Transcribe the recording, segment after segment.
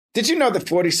Did you know that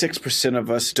 46%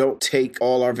 of us don't take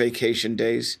all our vacation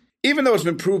days? Even though it's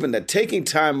been proven that taking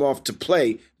time off to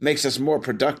play makes us more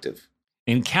productive.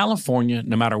 In California,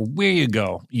 no matter where you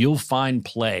go, you'll find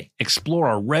play. Explore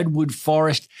a redwood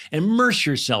forest, immerse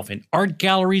yourself in art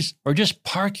galleries, or just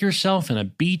park yourself in a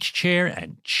beach chair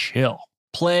and chill.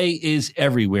 Play is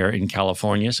everywhere in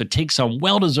California, so take some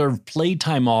well-deserved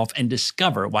playtime off and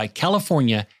discover why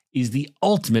California is the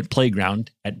ultimate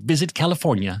playground at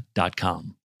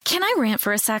visitcalifornia.com. Can I rant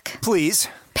for a sec? Please.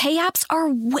 Pay apps are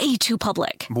way too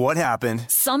public. What happened?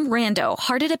 Some rando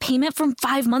hearted a payment from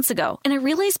 5 months ago, and I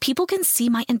realized people can see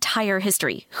my entire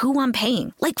history, who I'm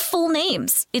paying, like full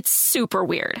names. It's super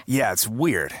weird. Yeah, it's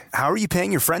weird. How are you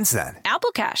paying your friends then?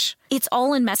 Apple Cash. It's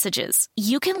all in messages.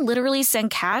 You can literally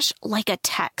send cash like a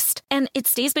text, and it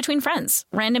stays between friends.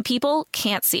 Random people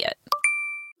can't see it.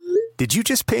 Did you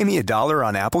just pay me $1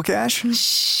 on Apple Cash?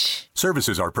 Shh.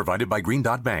 Services are provided by Green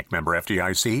Dot Bank. Member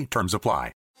FDIC. Terms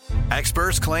apply.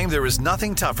 Experts claim there is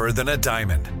nothing tougher than a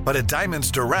diamond. But at Diamonds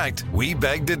Direct, we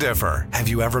beg to differ. Have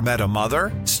you ever met a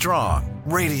mother? Strong,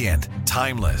 radiant,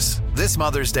 timeless. This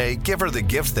Mother's Day, give her the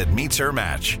gift that meets her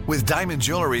match. With diamond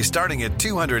jewelry starting at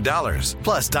 $200.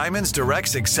 Plus Diamonds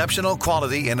Direct's exceptional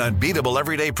quality and unbeatable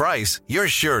everyday price, you're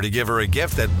sure to give her a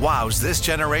gift that wows this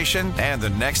generation and the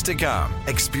next to come.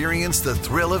 Experience the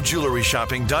thrill of jewelry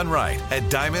shopping done right at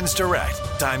Diamonds Direct.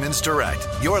 Diamonds Direct.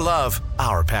 Your love,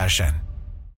 our passion.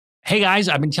 Hey guys,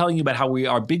 I've been telling you about how we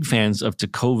are big fans of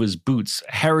Tecovas boots.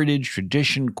 Heritage,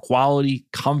 tradition, quality,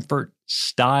 comfort,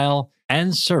 style,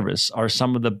 and service are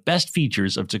some of the best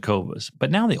features of Tecovas. But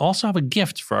now they also have a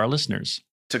gift for our listeners.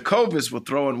 Tecovas will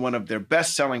throw in one of their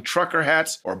best-selling trucker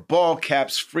hats or ball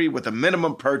caps free with a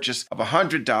minimum purchase of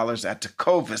 $100 at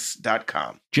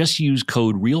tecovas.com. Just use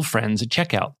code REALFRIENDS at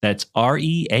checkout. That's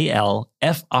REALFRIENDS.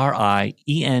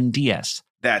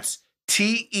 That's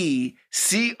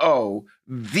TECOVAS.com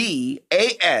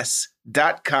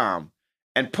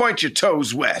and point your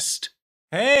toes west.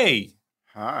 Hey,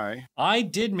 Hi. I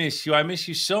did miss you. I miss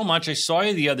you so much. I saw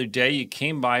you the other day. You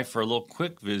came by for a little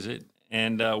quick visit,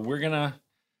 and we're gonna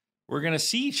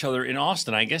see each other in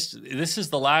Austin. I guess this is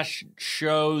the last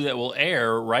show that will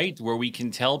air, right? Where we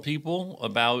can tell people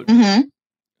about coming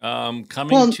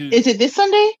to. Is it this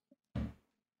Sunday?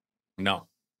 No.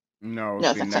 No, No,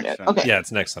 it's not Sunday. Okay. Yeah,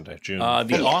 it's next Sunday, June.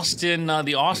 The Austin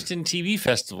TV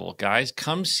Festival, guys.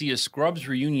 Come see a Scrubs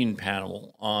reunion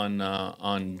panel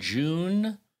on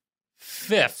June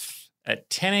 5th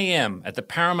at 10 a.m. at the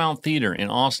Paramount Theater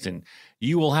in Austin.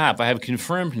 You will have, I have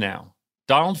confirmed now,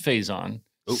 Donald Faison,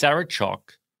 Sarah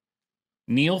Chalk,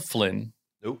 Neil Flynn,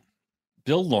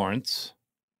 Bill Lawrence,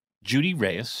 Judy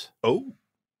Reyes. And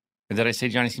did I say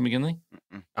Johnny C. McGinley?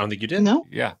 I don't think you did. No.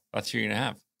 Yeah, that's who you're gonna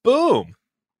have. Boom.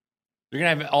 You're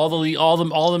gonna have all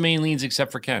the main leads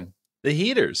except for Ken. The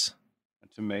Heaters.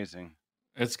 That's amazing.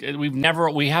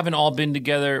 We haven't all been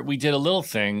together. We did a little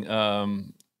thing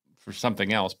for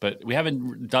something else, but we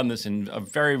haven't done this in a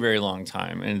very, very long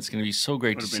time, and it's going to be so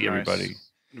great to see everybody.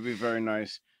 It'll be very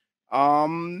nice.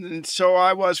 So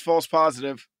I was false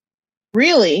positive.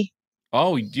 Really?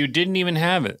 Oh, you didn't even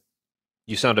have it.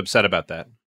 You sound upset about that.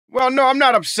 Well, no, I'm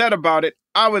not upset about it.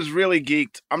 I was really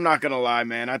geeked. I'm not going to lie,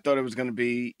 man. I thought it was going to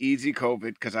be easy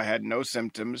COVID because I had no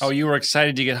symptoms. Oh, you were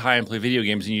excited to get high and play video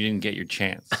games, and you didn't get your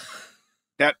chance.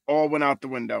 That all went out the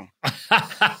window.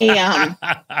 Yeah.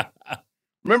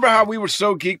 Remember how we were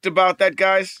so geeked about that,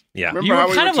 guys? Yeah. Remember You were how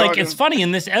we kind of like, talking? it's funny,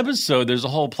 in this episode, there's a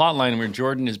whole plot line where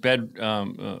Jordan is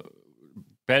bedridden.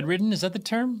 Is that the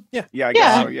term? Yeah, I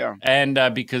guess so, yeah. And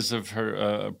because of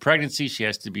her pregnancy, she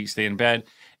has to stay in bed.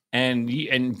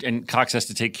 And Cox has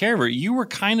to take care of her. You were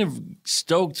kind of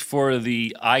stoked for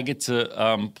I get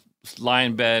to lie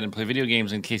in bed and play video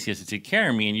games in case he has to take care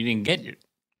of me, and you didn't get it.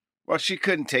 Well, she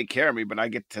couldn't take care of me, but I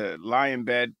get to lie in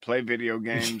bed, play video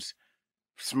games,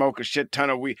 smoke a shit ton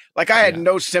of weed. Like, I had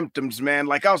no symptoms, man.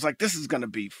 Like, I was like, this is going to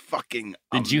be fucking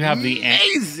Did you have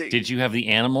amazing. Did you have the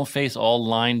animal face all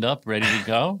lined up, ready to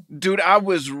go? Dude, I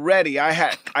was ready.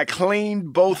 I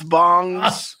cleaned both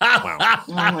bongs. Wow. Oh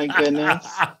my goodness.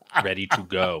 Ready to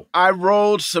go. I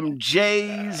rolled some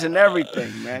J's and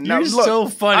everything, man. You're now, look, so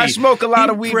funny. I smoke a lot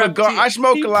of weed. I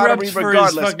smoke a lot of weed for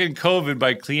regardless. his fucking COVID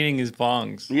by cleaning his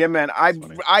bongs. Yeah, man. I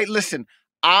listen.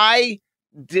 I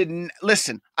didn't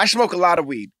listen. I smoke a lot of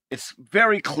weed. It's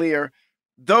very clear.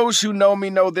 Those who know me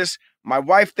know this. My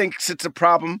wife thinks it's a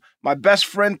problem. My best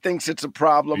friend thinks it's a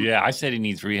problem. Yeah, I said he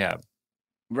needs rehab.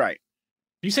 Right.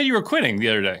 You said you were quitting the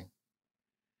other day.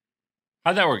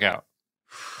 How'd that work out?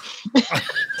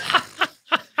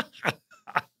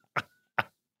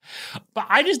 But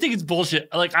I just think it's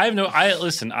bullshit. Like, I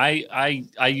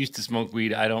used to smoke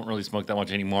weed. I don't really smoke that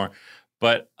much anymore.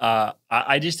 But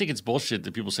I just think it's bullshit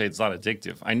that people say it's not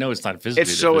addictive. I know it's not physically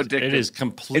It's so addictive. addictive. It is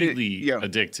completely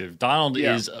addictive. Donald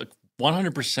is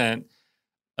 100%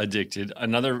 addicted.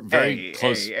 Another very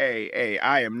close. Hey,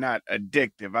 I am not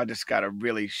addictive. I just got a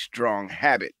really strong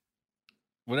habit.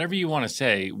 Whatever you want to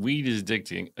say, weed is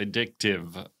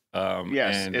addictive.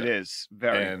 Yes, it is.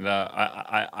 Very. And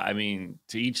I mean,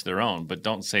 to each their own, but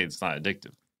don't say it's not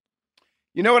addictive.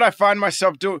 You know what I find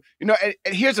myself doing? You know,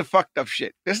 and here's the fucked up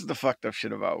shit. This is the fucked up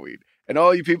shit about weed. And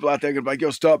all you people out there gonna be like, yo,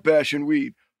 stop bashing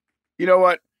weed. You know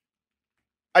what?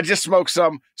 I just smoked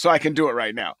some, so I can do it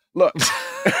right now. Look.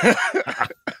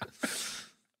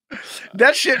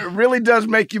 That shit really does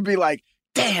make you be like,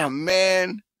 damn,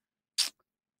 man.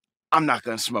 I'm not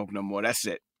gonna smoke no more. That's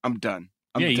it. I'm done.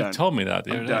 I'm done. You told me that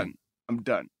the other day. I'm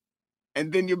done.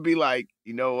 And then you'll be like,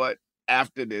 you know what?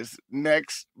 After this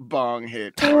next bong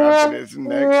hit, or after this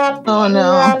next bong,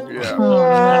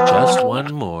 Just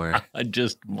one more.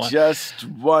 Just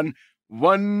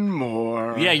one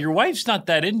more. Yeah, your wife's not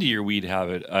that into your weed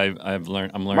habit. I'm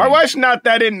learning. My wife's not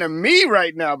that into me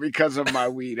right now because of my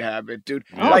weed habit, dude.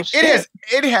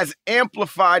 It has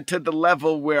amplified to the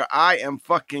level where I am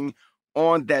fucking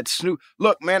on that Snoop.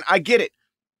 Look, man, I get it.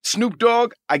 Snoop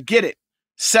Dogg, I get it.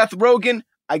 Seth Rogen,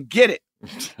 I get it.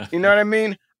 You know what I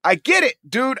mean? I get it,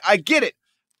 dude. I get it.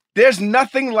 There's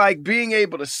nothing like being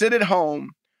able to sit at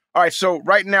home. All right, so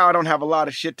right now I don't have a lot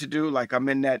of shit to do. Like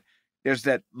there's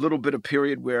that little bit of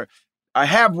period where I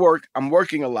have work. I'm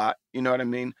working a lot, you know what I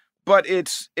mean? But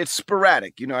it's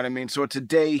sporadic, you know what I mean? So it's a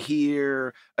day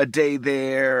here, a day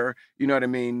there, you know what I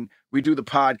mean? We do the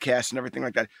podcast and everything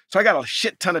like that. So I got a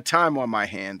shit ton of time on my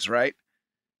hands, right?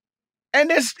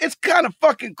 And it's kind of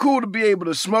fucking cool to be able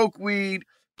to smoke weed,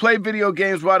 play video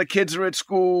games while the kids are at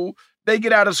school. They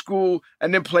get out of school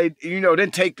and then play,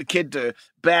 then take the kid to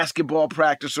basketball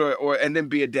practice or and then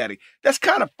be a daddy. That's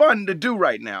kind of fun to do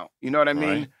right now. You know what I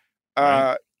mean?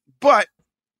 Right. But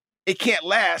it can't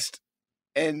last.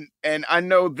 And I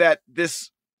know that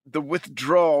the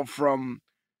withdrawal from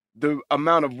the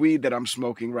amount of weed that I'm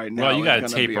smoking right now. Well, you got to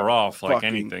taper off like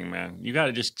anything, man. You got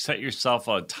to just set yourself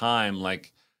a time.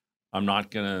 Like, I'm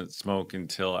not going to smoke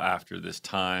until after this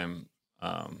time.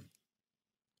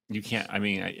 You can't. I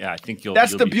mean, I think you'll.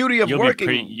 That's the beauty of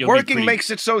working. Working makes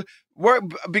it so.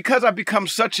 Because I've become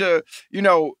such a.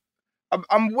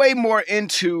 I'm way more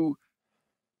into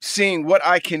seeing what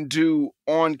I can do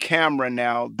on camera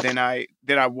now than I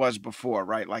was before.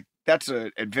 Right, like that's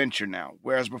an adventure now.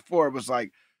 Whereas before it was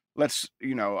like,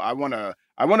 I want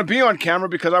to be on camera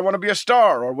because I want to be a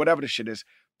star or whatever the shit is.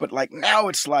 But like now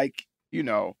it's like,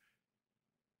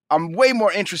 I'm way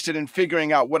more interested in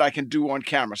figuring out what I can do on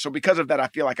camera. So because of that, I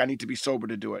feel like I need to be sober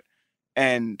to do it.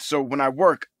 And so when I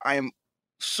work, I am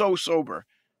so sober.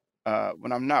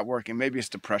 When I'm not working, maybe it's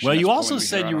depression. Well, you also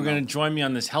said you were going to join me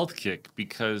on this health kick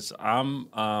because I'm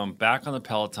back on the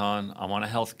Peloton. I'm on a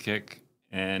health kick,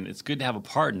 and it's good to have a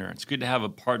partner. It's good to have a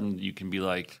partner that you can be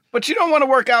like. But you don't want to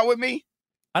work out with me?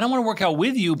 I don't want to work out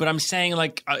with you, but I'm saying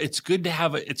like it's good to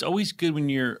have it's always good when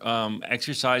you're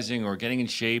exercising or getting in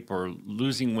shape or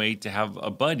losing weight to have a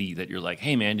buddy that you're like,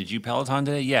 hey man, did you Peloton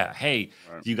today? Yeah. Hey,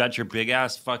 you got your big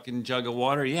ass fucking jug of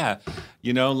water? Yeah.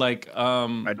 I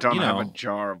don't have a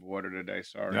jar of water today.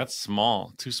 Sorry. That's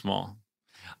small, too small.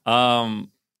 It's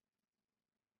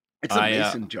a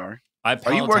mason jar.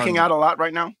 Are you working out a lot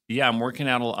right now? Yeah, I'm working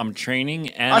out. I'm training,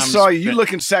 and I saw you. You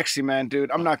looking sexy, man, dude.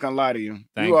 I'm not gonna lie to you.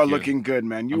 You are looking good,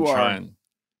 man. You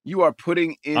are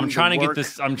putting in. I'm trying to get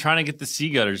this. I'm trying to get the sea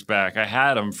gutters back. I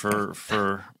had them for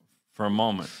a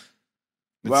moment.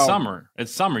 It's summer.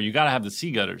 It's summer. You got to have the sea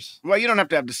gutters. Well, you don't have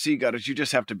to have the sea gutters. You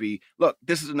just have to be. Look,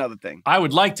 this is another thing. I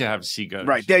would like to have sea gutters.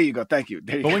 Right there, you go. Thank you.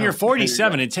 But when you're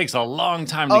 47, it takes a long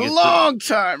time to get. A long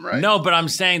time, right? No, but I'm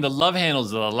saying the love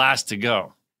handles are the last to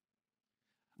go.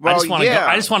 Well, I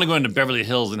just want to go into Beverly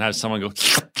Hills and have someone go.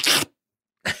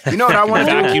 You know what I want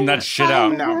to vacuum that shit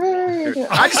out. No,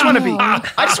 I just want to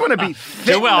be.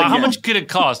 Joel, how much could it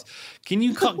cost? Can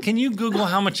you Google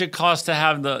how much it costs to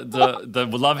have the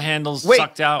love handles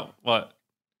sucked out? What?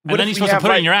 And then you're supposed to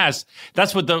put it in your ass.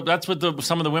 That's what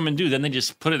some of the women do. Then they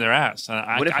just put it in their ass.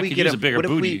 I could use a bigger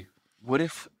booty.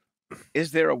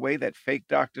 Is there a way that fake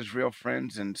doctors, real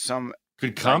friends, and some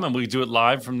could come and we do it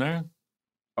live from there?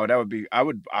 Oh, that would be. I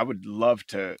would love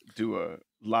to do a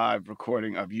live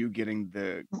recording of you getting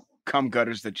the cum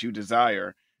gutters that you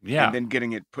desire. Yeah, and then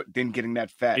getting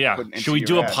that fat. Yeah, put into should we your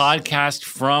do ass. a podcast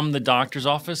from the doctor's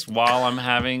office while I'm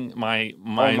having my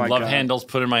love handles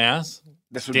put in my ass?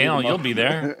 Daniel, you'll be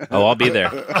there. Oh, I'll be there.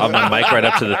 I'll have my mic right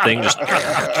up to the thing. Just.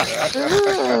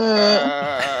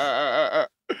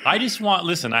 I just want.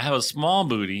 Listen, I have a small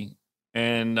booty.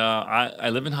 And I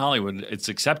live in Hollywood. It's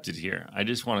accepted here. I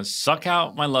just want to suck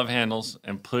out my love handles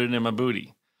and put it in my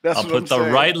booty. That's I'll what put I'm the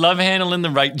saying. right love handle in the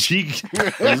right cheek,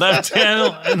 the left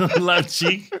handle in the left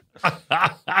cheek.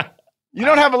 You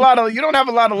don't have a lot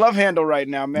of love handle right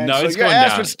now, man. No, so it's your going ass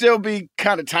down. would still be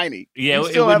kind of tiny. Yeah, you it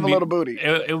still have wouldn't a be- little booty.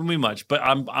 It wouldn't be much, but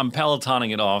I'm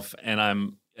Pelotoning it off, and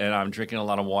I'm drinking a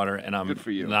lot of water, and I'm Good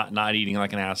for you. not eating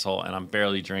like an asshole, and I'm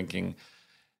barely drinking,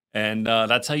 and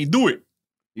that's how you do it.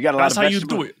 You got a lot That's of how you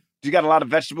vegetables. do it. Do you got a lot of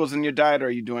vegetables in your diet, or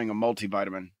are you doing a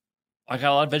multivitamin? I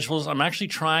got a lot of vegetables. I'm actually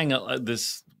trying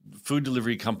this food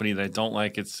delivery company that I don't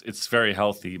like. It's very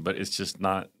healthy, but it's just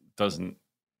doesn't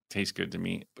taste good to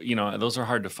me. But, you know, those are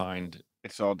hard to find.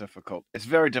 It's all difficult. It's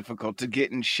very difficult to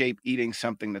get in shape eating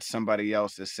something that somebody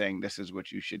else is saying this is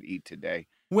what you should eat today.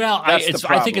 Well, That's the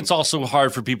I think problem. it's also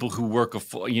hard for people who work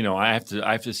I have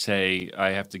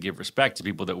to give respect to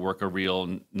people that work a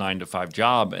real 9 to 5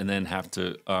 job and then have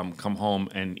to come home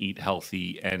and eat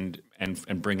healthy and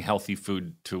bring healthy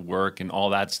food to work and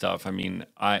all that stuff. I mean,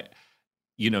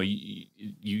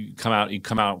 you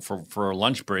come out for a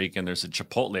lunch break and there's a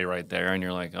Chipotle right there and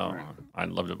you're like, oh, Right. I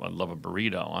love a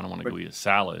burrito. I don't want to go eat a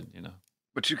salad. You know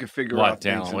But you can figure what, out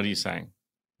Dan? things. What are you saying?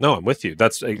 No, I'm with you.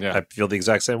 That's Yeah. I feel the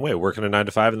exact same way. Working a 9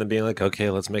 to 5 and then being like, okay,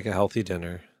 let's make a healthy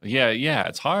dinner. Yeah,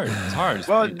 it's hard. It's hard.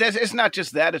 Well, it's not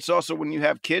just that. It's also when you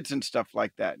have kids and stuff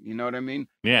like that. You know what I mean?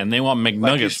 yeah, and they want Like you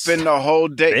McNuggets. spend the whole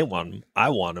day. They want them. I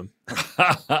want them.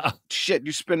 Shit,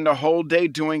 you spend the whole day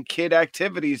doing kid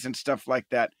activities and stuff like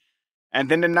that. And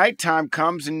then the nighttime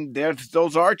comes and there's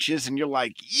those arches and you're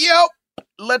like, yep,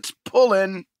 let's pull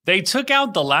in. They took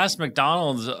out the last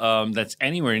McDonald's that's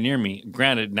anywhere near me.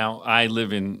 Granted, now I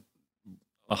live in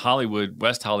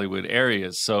West Hollywood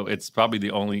areas, so it's probably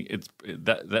the only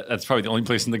that's probably the only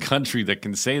place in the country that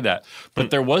can say that.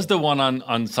 But there was the one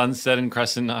on Sunset and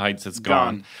Crescent Heights that's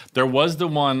gone. There was the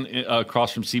one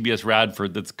across from CBS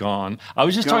Radford that's gone. I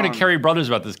was just talking to Kerry Brothers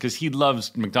about this because he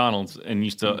loves McDonald's and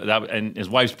used to and his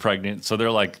wife's pregnant, so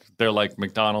they're like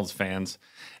McDonald's fans.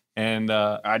 And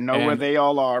I know where they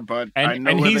all are, but I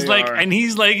know where he's they like, are. and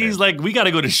he's like, we got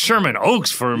to go to Sherman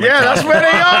Oaks for a Yeah, that's where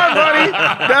they are, buddy.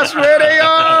 That's where they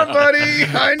are, buddy.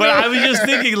 I know. But I was just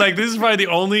thinking, like, this is probably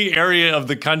the only area of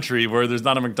the country where there's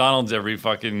not a McDonald's every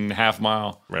fucking half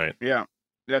mile. Right. Yeah,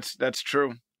 that's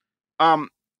true.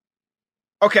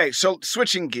 Okay, so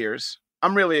switching gears,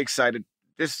 I'm really excited.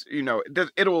 This,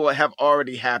 it will have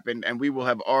already happened, and we will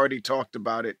have already talked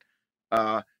about it.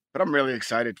 But I'm really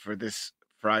excited for this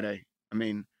Friday. I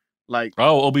mean, like,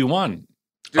 Oh, Obi-Wan.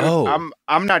 dude, Oh.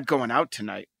 I'm not going out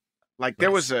tonight. Like,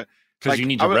 there was a Because like, you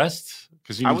need I to was- rest?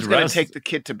 Because you I need was to gonna rest? take the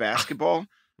kid to basketball.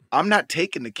 I'm not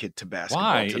taking the kid to basketball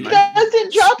Why? tonight.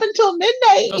 Doesn't drop until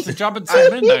midnight. Doesn't drop until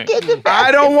midnight.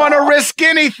 I don't want to risk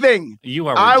anything. You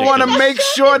are I want to ridiculous. make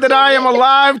sure that I am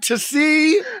alive to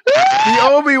see the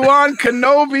Obi-Wan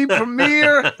Kenobi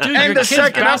premiere Dude, and your the kid's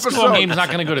second basketball episode. game's not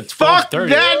going to go to Fuck 12:30.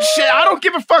 that shit. I don't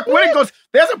give a fuck when it goes.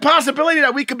 There's a possibility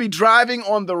that we could be driving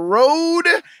on the road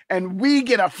and we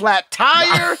get a flat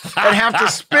tire and have to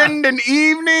spend an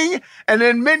evening and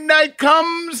then midnight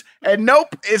comes and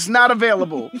nope, it's not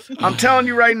available. I'm telling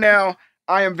you right now,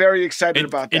 I am very excited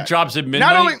about that. It drops at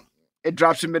midnight. Not only it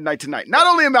drops at midnight tonight. Not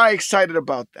only am I excited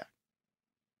about that,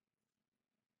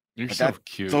 You're but so that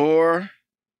cute. Thor.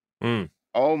 Mm.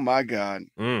 Oh my God!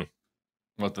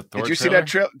 What, the Thor Did you see trailer? that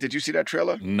trailer? Did you see that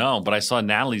trailer? No, but I saw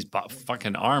Natalie's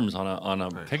fucking arms on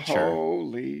a picture.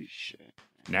 Holy shit!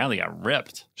 Natalie got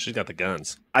ripped. She's got the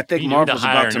guns. I think We need Marvel's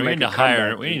about to we make need a to hire.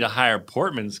 comeback. We need to hire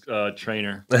Portman's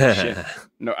trainer. Shit.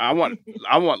 No, I want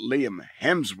Liam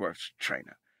Hemsworth's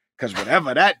trainer because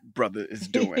whatever that brother is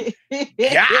doing,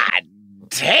 God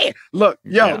damn! Look,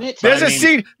 yo, Yeah. there's I a mean,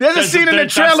 scene. There's a scene in the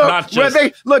that's trailer not where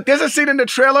just- There's a scene in the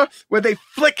trailer where they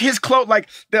flick his clothes like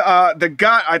the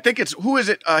guy. I think it's who is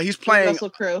it? He's playing. Russell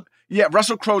Crowe. Yeah,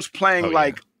 Russell Crowe's playing Oh, yeah.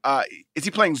 like. Is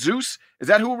he playing Zeus? Is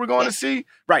that who we're going to see?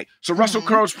 Right. So Russell Mhm.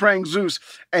 Crowe's playing Zeus,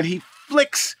 and he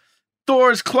flicks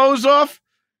Thor's clothes off,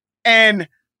 and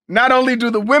not only do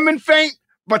the women faint,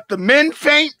 but the men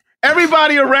faint.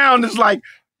 Everybody around is like,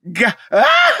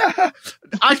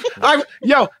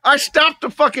 I stopped the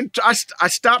fucking. I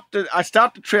stopped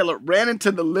the trailer, ran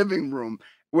into the living room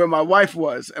where my wife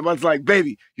was, and was like,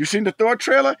 "Baby, you seen the Thor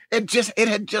trailer? It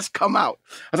had just come out."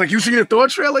 I was like, "You seen the Thor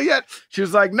trailer yet?" She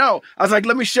was like, "No." I was like,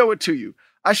 "Let me show it to you."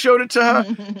 I showed it to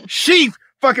her. She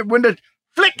fucking when the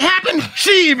flick happened,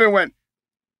 she even went.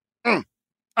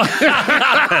 So, do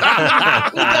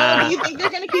you think they're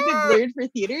gonna keep it blurred for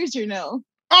theaters or no?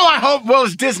 Oh, I hope. Well,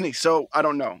 it's Disney, so I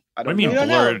don't know. I What do don't you We mean don't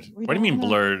know. blurred? We What do you mean don't know.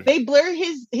 blurred? They blur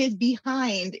his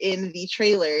behind in the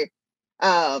trailer.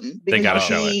 Because gotta you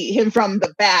show see him from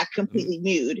the back completely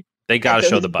nude. They got to so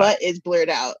show his the butt. is blurred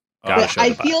out. Gotta But show the I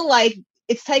butt. feel like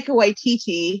it's Taika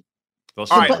Waititi. They'll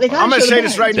All right, show But they the gotta I'm gonna show the say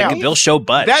this butt, right now. They'll show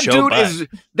butt. That show dude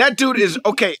butt. is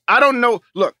okay. I don't know.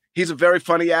 Look, he's a very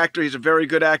funny actor. He's a very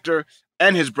good actor,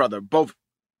 and his brother, both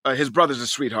his brother's a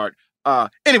sweetheart.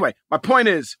 Anyway, my point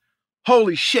is,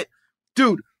 holy shit,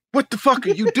 dude, what the fuck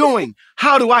are you doing?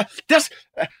 How do I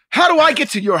get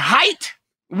to your height?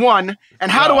 One,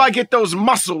 and how do I get those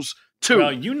muscles? Two.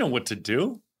 Well, you know what to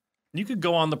do. You could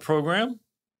go on the program.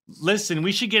 Listen,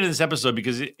 we should get into this episode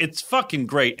because it's fucking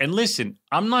great. And listen,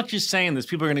 I'm not just saying this.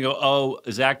 People are going to go, oh,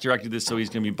 Zach directed this, so he's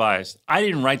going to be biased. I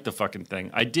didn't write the fucking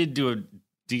thing. I did do a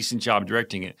decent job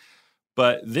directing it.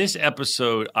 But this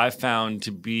episode I found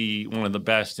to be one of the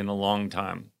best in a long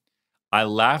time. I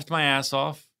laughed my ass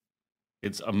off.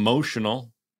 It's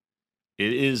emotional.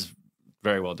 It is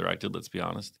very well directed, let's be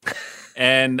honest.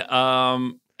 And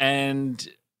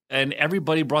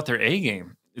everybody brought their A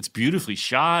game. It's beautifully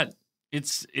shot.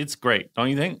 It's great, don't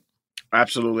you think?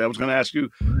 Absolutely. I was going to ask you.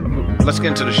 Let's get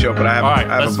into the show, but I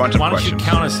have a bunch of questions. Why don't you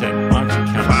count us in?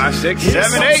 5, 6,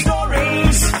 7, 8.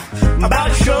 Stories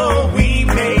about a show we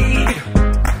made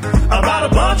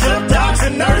about a bunch of doctors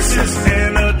and nurses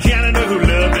and a janitor who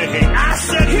loved to hate. I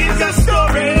said he's got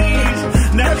stories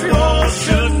that you all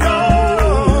should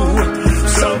know.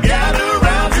 So gather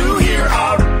round to hear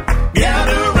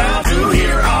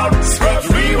our Scrubs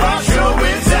Rewatch show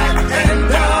with Zach and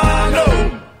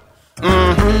Donald.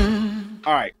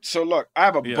 All right. So look, I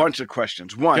have a bunch of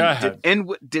questions. One, Go ahead.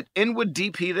 did Inwood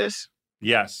DP this?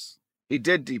 Yes. He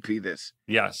did DP this.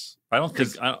 Yes. I don't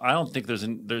think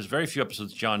there's very few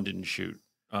episodes John didn't shoot.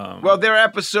 Well, there are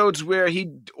episodes where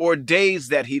or days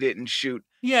that he didn't shoot.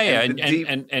 Yeah, and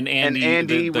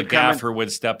Andy, the gaffer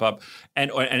would step up,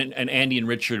 and Andy and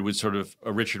Richard would sort of.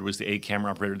 Richard was the A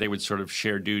camera operator. They would sort of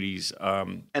share duties.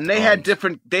 And they had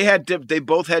different. They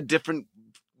both had different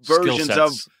versions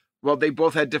of. Well, they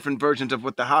both had different versions of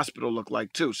what the hospital looked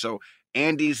like too. So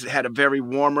Andy's had a very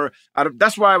warmer.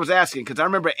 That's why I was asking, because I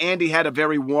remember Andy had a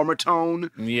very warmer tone.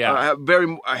 Yeah,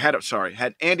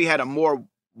 Andy had a more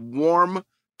warm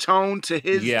tone to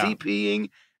his DPing,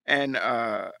 and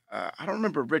I don't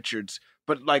remember Richard's,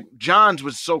 but like John's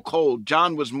was so cold.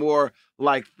 John was more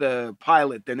like the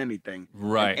pilot than anything.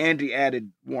 Right. And Andy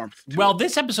added warmth to Well, it.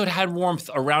 this episode had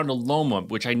warmth around Aloma,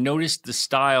 which I noticed the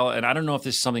style, and I don't know if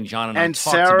this is something John and I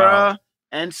talked about.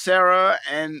 And Sarah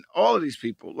and all of these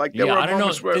people. Like there were I don't know.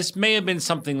 moments where This may have been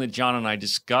something that John and I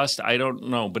discussed. I don't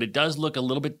know, but it does look a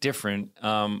little bit different.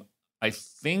 I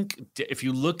think if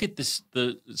you look at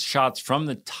the shots from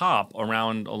the top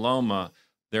around Aloma,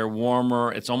 they're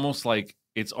warmer. It's almost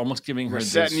giving her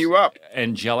setting this you up.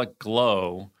 angelic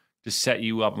glow to set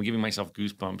you up. I'm giving myself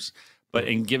goosebumps, but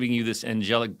in giving you this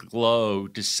angelic glow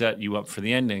to set you up for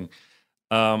the ending.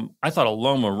 I thought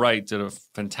Aloma Wright did a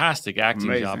fantastic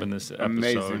acting job in this episode.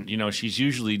 Amazing. You know, she's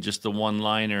usually just the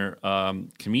one-liner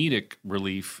comedic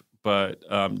relief, but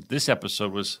this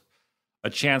episode was a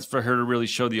chance for her to really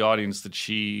show the audience that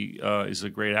she is a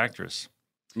great actress.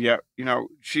 Yeah, you know,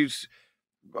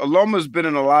 Aloma's been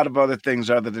in a lot of other things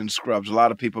other than Scrubs. A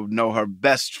lot of people know her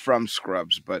best from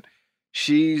Scrubs, but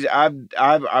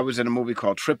I was in a movie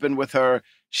called Trippin' with her.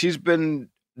 She's been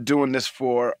doing this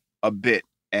for a bit,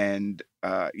 and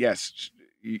yes,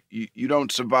 you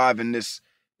don't survive in this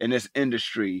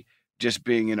industry just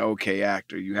being an okay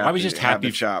actor. You have to have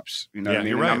the chops. You know what I mean?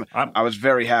 You're right. I was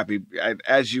very happy,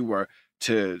 as you were,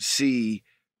 to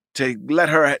let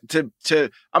her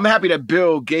I'm happy that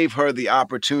Bill gave her the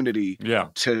opportunity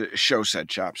to show said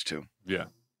chops too. Yeah.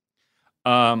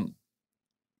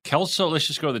 Kelso, let's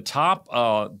just go to the top.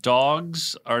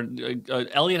 Dogs are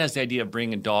Elliot has the idea of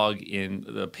bringing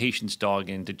the patient's dog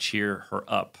in to cheer her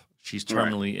up. She's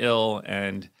terminally ill,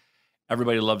 and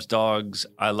everybody loves dogs.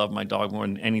 I love my dog more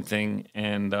than anything,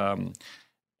 and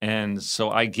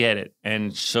so I get it.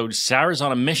 And so Sarah's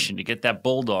on a mission to get that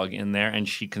bulldog in there, and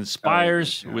she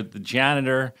conspires with the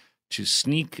janitor to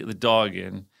sneak the dog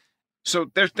in.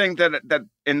 So there's things that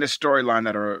in this storyline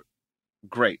that are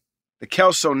great. The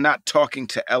Kelso not talking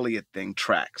to Elliot thing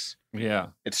tracks. Yeah.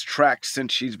 It's tracked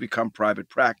since she's become private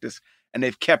practice, and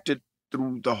they've kept it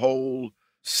through the whole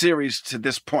series to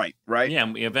this point, right? Yeah,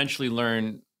 and we eventually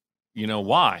learn,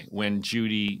 why, when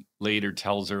Judy later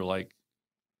tells her, like,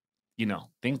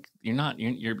 think you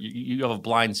have a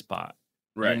blind spot.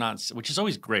 Right. You're not, which is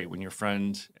always great when you're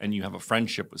friends and you have a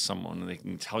friendship with someone and they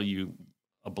can tell you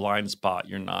a blind spot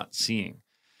you're not seeing.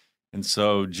 And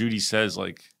so Judy says,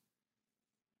 like,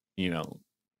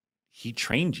 he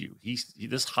trained you.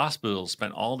 This hospital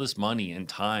spent all this money and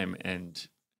time and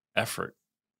effort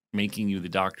making you the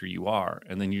doctor you are,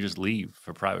 and then you just leave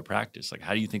for private practice. Like,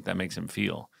 how do you think that makes him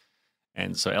feel?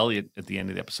 And so Elliot at the end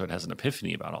of the episode has an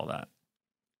epiphany about all that.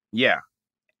 Yeah.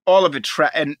 All of it.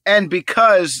 And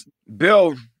because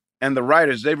Bill and the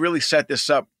writers, they really set this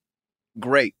up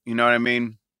great. You know what I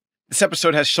mean? This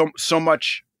episode has so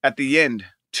much at the end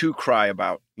to cry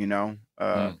about, you know?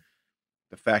 The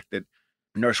fact that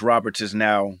Nurse Roberts is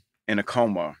now in a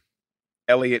coma.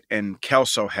 Elliot and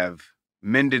Kelso have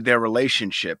mended their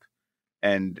relationship.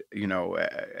 And, you know,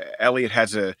 Elliot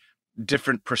has a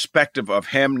different perspective of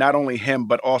him, not only him,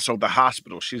 but also the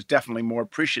hospital. She's definitely more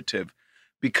appreciative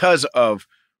because of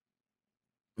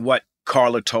what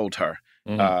Carla told her.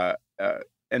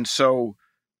 And so,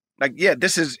 like, yeah,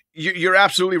 this is, you're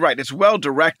absolutely right. It's well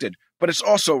directed, but it's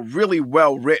also really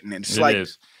well written. And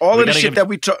it's all of the shit that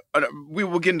we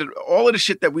will get into all of the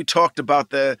shit that we talked about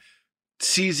the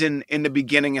season in the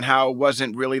beginning and how it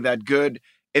wasn't really that good.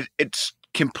 It's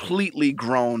completely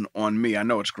grown on me. I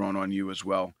know it's grown on you as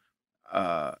well.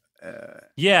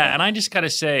 Yeah, and I just got to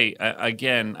say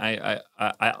again, I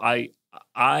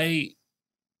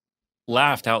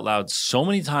laughed out loud so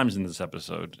many times in this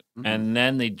episode, and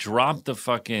then they dropped the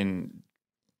fucking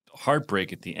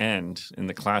heartbreak at the end in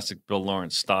the classic Bill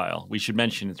Lawrence style. We should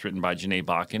mention it's written by Janae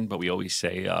Bakken, but we always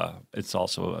say it's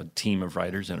also a team of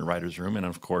writers in a writer's room, and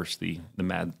of course the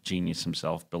mad genius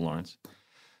himself, Bill Lawrence.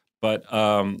 But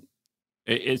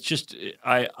it's just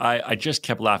I just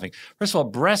kept laughing. First of all,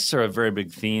 breasts are a very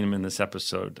big theme in this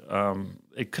episode.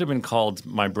 It could have been called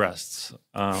My Breasts.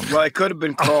 Well, it could have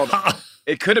been called.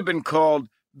 It could have been called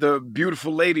The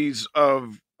Beautiful Ladies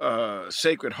of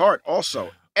Sacred Heart.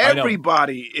 Also,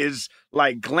 everybody is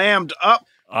like glammed up.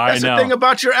 That's the thing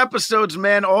about your episodes,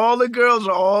 man. All the girls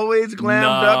are always glammed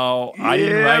up. No, I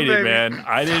didn't write it, man.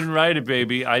 I didn't write it,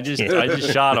 baby. I just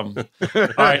shot them. All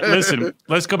right, listen.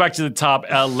 Let's go back to the top.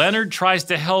 Leonard tries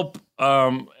to help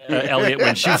Elliot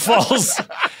when she falls,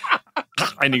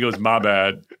 and he goes, "My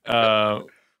bad."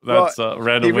 That's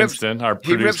Randall Winston, our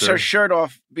producer. He rips her shirt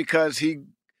off because he's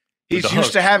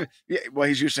used to having.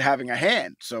 He's used to having a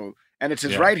hand. So. And it's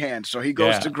his right hand, so he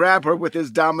goes to grab her with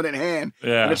his dominant hand,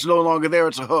 and it's no longer there,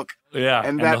 it's a hook. Yeah,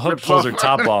 and the hook pulls her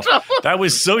top off. That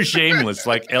was so shameless,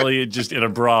 like Elliot just in a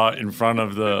bra in front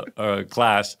of the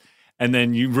class, and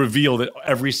then you reveal that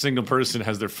every single person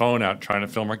has their phone out trying to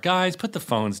film her. Guys, put the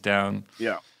phones down.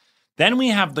 Yeah. Then we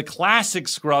have the classic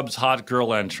Scrubs hot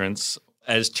girl entrance,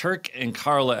 as Turk and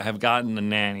Carla have gotten a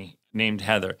nanny named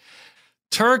Heather.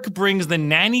 Turk brings the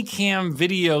nanny cam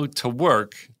video to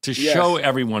work to show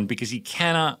everyone because he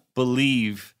cannot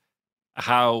believe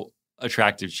how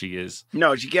attractive she is.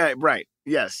 No, she can't. Right.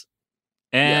 Yes.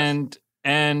 And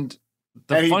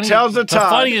he tells the Todd. The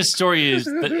funniest story is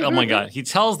that, oh my God, he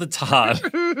tells the Todd.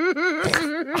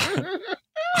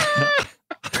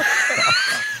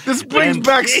 This brings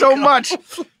back so much.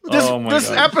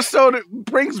 This episode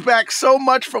brings back so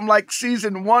much from like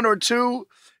season 1 or 2.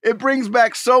 It brings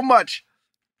back so much.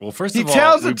 Well, first he of all,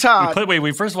 tells the Todd.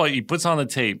 First of all, he puts on the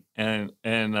tape and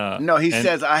no, he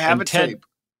says, "I have a tape."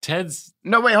 Ted's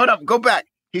no, wait, hold up, go back.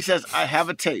 He says, "I have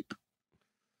a tape,"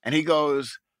 and he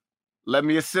goes, "Let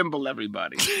me assemble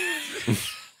everybody."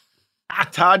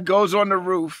 Todd goes on the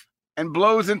roof and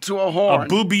blows into a horn.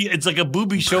 It's like a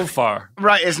booby shofar.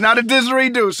 Right, it's not a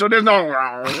didgeridoo, so there's no.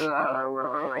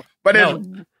 But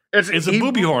it's a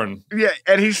booby horn. Yeah,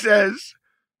 and he says.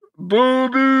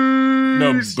 Boobies.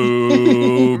 No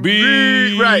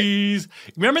boobies. Right.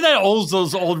 Remember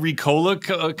those old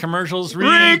Ricola commercials?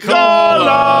 Ricola.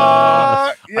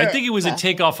 Yeah. I think it was a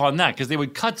takeoff on that because they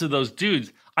would cut to those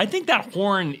dudes. I think that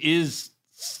horn is,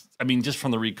 just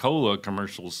from the Ricola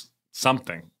commercials,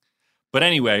 something. But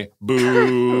anyway,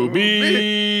 boobies.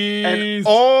 And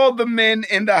all the men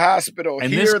in the hospital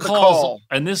hear the call.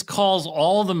 And this calls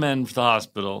all the men to the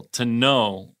hospital to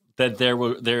know that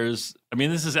there's.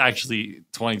 This is actually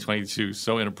 2022,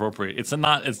 so inappropriate. It's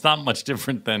not much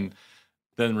different than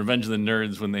Revenge of the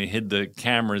Nerds when they hid the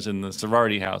cameras in the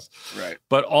sorority house. Right.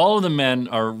 But all of the men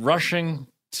are rushing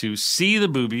to see the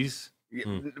boobies.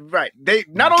 Right. They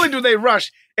not only do they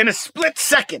rush in a split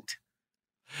second,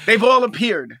 they've all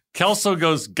appeared. Kelso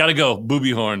goes, "Gotta go,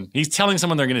 booby horn." He's telling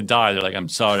someone they're gonna die. They're like, "I'm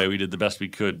sorry, we did the best we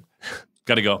could.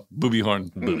 Gotta go, booby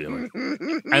horn, booby horn."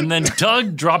 And then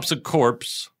Doug drops a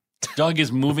corpse. Doug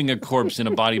is moving a corpse in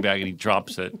a body bag and he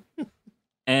drops it.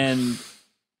 And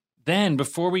then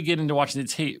before we get into watching the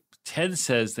tape, Ted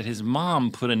says that his mom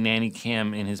put a nanny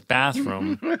cam in his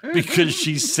bathroom because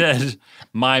she said,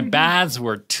 "My baths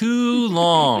were too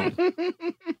long."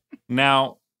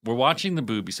 Now, we're watching the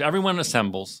boobies. So everyone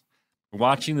assembles. We're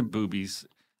watching the boobies.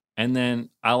 And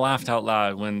then I laughed out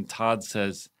loud when Todd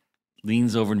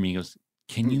leans over to me and goes,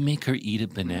 can you make her eat a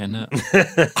banana?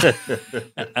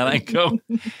 And I go,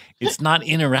 it's not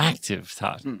interactive,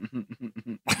 Todd.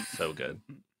 So good.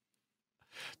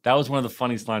 That was one of the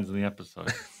funniest lines in the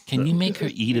episode. Can you make her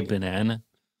eat a banana?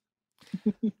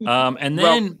 And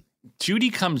then Judy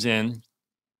comes in,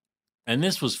 and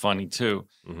this was funny too.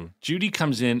 Mm-hmm. Judy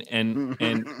comes in, and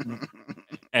then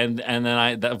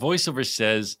the voiceover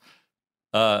says,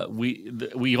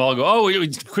 we all go, oh,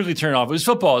 we quickly turn it off. It was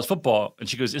football. It's football. And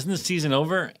she goes, isn't the season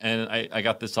over? And I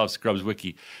got this off Scrubs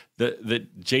Wiki. The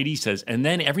JD says, and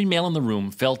then every male in the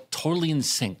room felt totally in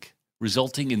sync,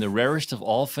 resulting in the rarest of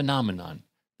all phenomenon,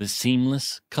 the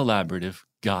seamless, collaborative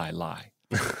guy lie.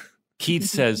 Keith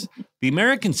says, the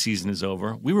American season is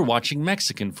over. We were watching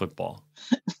Mexican football.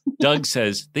 Doug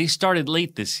says, they started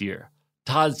late this year.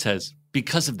 Todd says,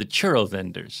 because of the churro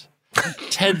vendors.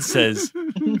 Ted says,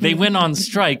 they went on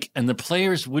strike and the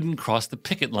players wouldn't cross the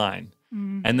picket line.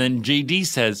 And then JD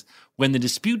says, when the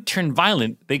dispute turned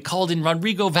violent, they called in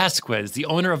Rodrigo Vasquez, the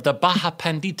owner of the Baja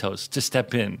Panditos, to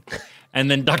step in. And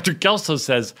then Dr. Kelso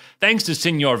says, thanks to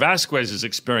Senor Vasquez's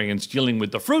experience dealing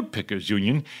with the Fruit Pickers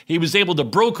Union, he was able to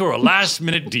broker a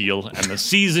last-minute deal, and the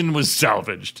season was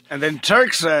salvaged. And then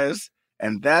Turk says,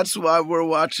 and that's why we're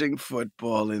watching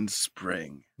football in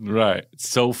spring. Right. It's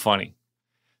so funny.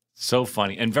 So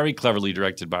funny. And very cleverly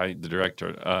directed by the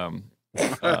director.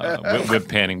 Whip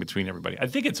panning between everybody. I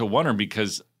think it's a wonder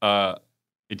because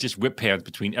it just whip pans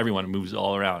between everyone and moves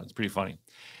all around. It's pretty funny.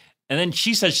 And then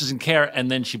she says she doesn't care, and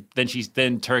then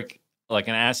Turk, like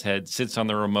an asshead, sits on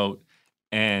the remote,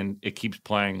 and it keeps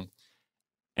playing,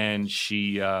 and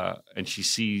she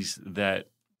sees that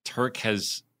Turk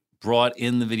has brought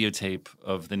in the videotape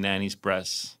of the nanny's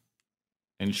breasts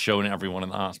and shown everyone in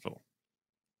the hospital.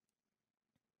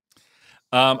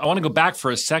 I want to go back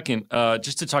for a second,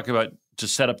 just to talk about, to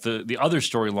set up the other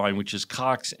storyline, which is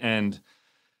Cox and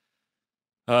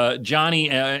Johnny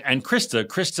and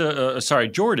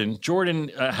Krista. Jordan. Jordan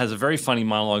has a very funny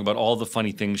monologue about all the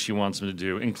funny things she wants him to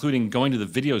do, including going to the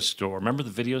video store. Remember the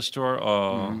video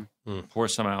store? Pour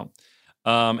some out.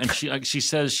 And she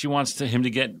says she wants him to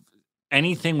get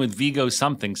anything with Viggo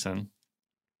Somethingson.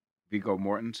 Viggo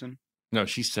Mortensen? No,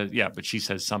 she said, yeah, but she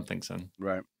says Somethingson.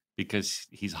 Right. Because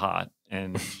he's hot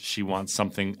and she wants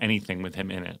anything with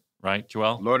him in it. Right,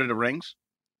 Joelle? Lord of the Rings?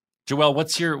 Joelle,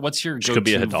 what's your go-to could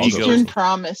be a Hidalgo. Eastern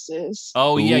Promises.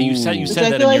 Oh yeah, you said Which that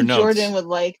I in feel your like notes. Jordan would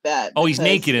like that. Oh, he's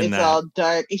naked in it's that. It's all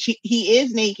dark. He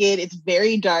is naked. It's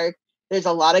very dark. There's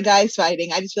a lot of guys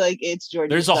fighting. I just feel like it's Jordan.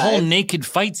 There's a whole naked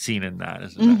fight scene in that,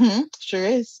 isn't there? Mm-hmm. Sure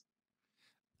is.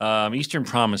 Eastern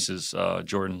Promises,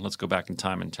 Jordan. Let's go back in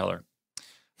time and tell her.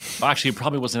 Well, actually, it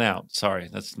probably wasn't out. Sorry,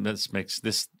 this makes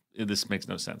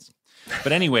no sense.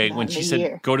 But anyway, when she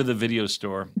said go to the video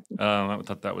store, I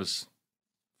thought that was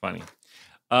funny.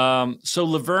 So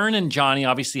Laverne and Johnny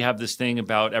obviously have this thing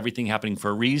about everything happening for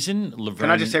a reason. Laverne,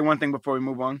 can I just say one thing before we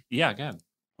move on? Yeah, go ahead.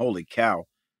 Holy cow.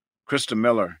 Krista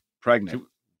Miller, pregnant.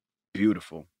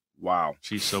 Beautiful. Wow.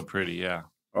 She's so pretty, yeah.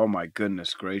 Oh my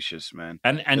goodness gracious, man.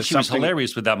 And she was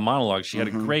hilarious with that monologue. She had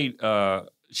a great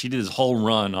she did this whole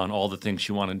run on all the things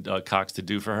she wanted Cox to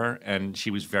do for her, and she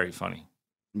was very funny.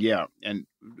 Yeah, and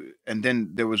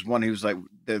then there was one. He was like,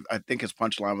 I think his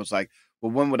punchline was like,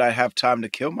 "Well, when would I have time to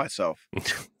kill myself?"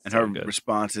 And her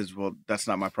response is, "Well, that's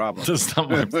not my problem." That's not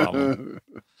my problem.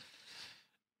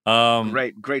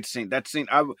 Great scene. That scene,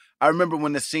 I remember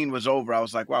when the scene was over, I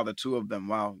was like, "Wow, the two of them.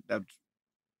 Wow, that's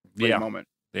great moment."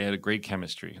 They had a great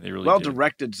chemistry. They really well did.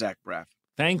 directed, Zach Braff.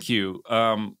 Thank you.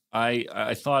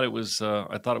 I thought it was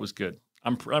good.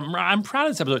 I'm proud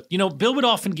of this episode. You know, Bill would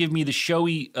often give me the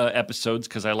showy episodes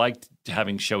because I liked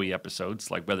having showy episodes,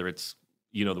 like whether it's,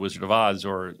 you know, The Wizard of Oz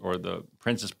or The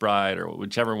Princess Bride or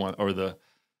whichever one, or the,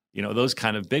 you know, those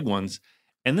kind of big ones.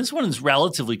 And this one is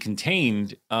relatively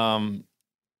contained,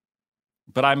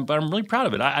 but I'm really proud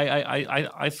of it.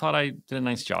 I thought I did a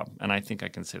nice job, and I think I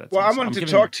can say that. Well, I wanted to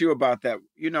talk to you about that.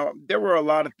 You know, there were a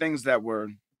lot of things that were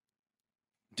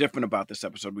different about this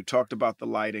episode. We talked about the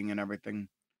lighting and everything.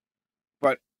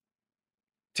 But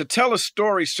to tell a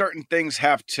story, certain things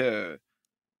have to,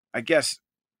 I guess,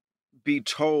 be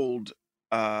told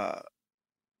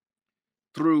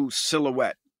through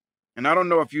silhouette. And I don't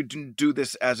know if you do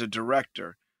this as a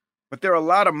director, but there are a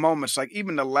lot of moments, like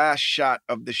even the last shot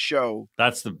of the show.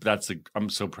 I'm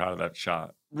so proud of that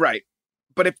shot. Right.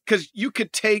 But because you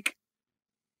could take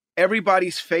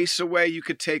everybody's face away, you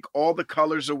could take all the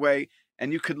colors away,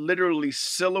 and you could literally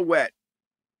silhouette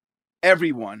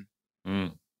everyone.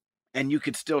 And you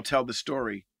could still tell the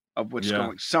story of what's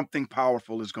going. Something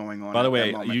powerful is going on. By the way,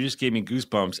 you just gave me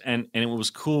goosebumps, and what was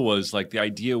cool was like the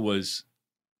idea was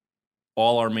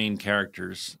all our main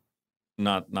characters,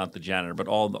 not the janitor, but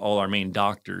all our main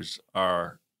doctors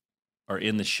are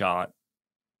in the shot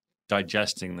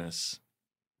digesting this,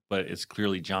 but it's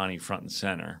clearly Johnny front and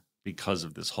center because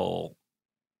of this whole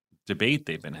debate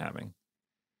they've been having.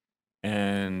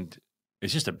 And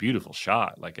it's just a beautiful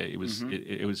shot. Like it was,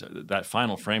 it was that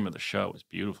final frame of the show was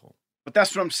beautiful. But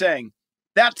that's what I'm saying.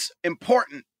 That's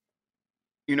important.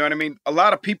 You know what I mean? A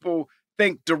lot of people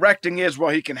think directing is,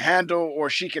 well, he can handle or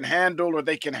she can handle or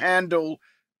they can handle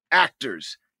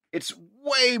actors. It's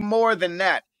way more than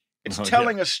that. It's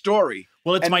telling a story.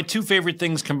 Well, it's my two favorite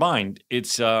things combined.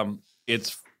 It's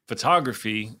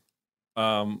photography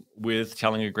with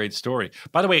telling a great story.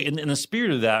 By the way, in the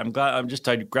spirit of that, I'm glad I'm just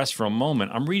digress for a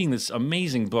moment. I'm reading this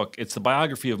amazing book. It's the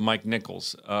biography of Mike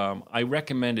Nichols. I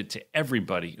recommend it to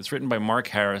everybody. It's written by Mark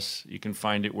Harris. You can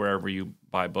find it wherever you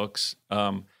buy books.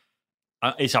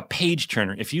 It's a page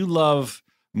turner. If you love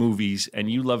movies and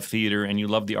you love theater and you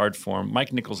love the art form,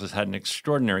 Mike Nichols has had an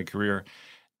extraordinary career.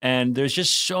 And there's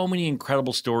just so many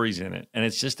incredible stories in it. And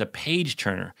it's just a page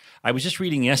turner. I was just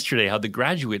reading yesterday how The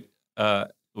Graduate,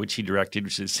 which he directed,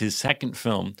 which is his second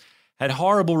film, had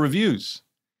horrible reviews.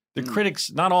 The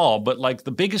critics, not all, but like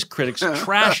the biggest critics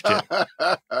trashed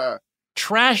it.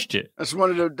 Trashed it.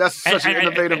 That's such an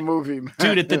innovative movie, man.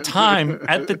 Dude, at the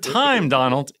time,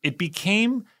 Donald, it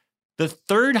became the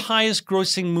third highest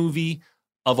grossing movie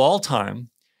of all time.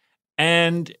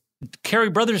 And Carey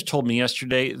Brothers told me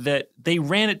yesterday that they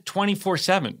ran it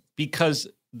 24/7 because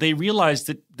they realized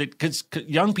that because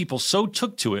young people so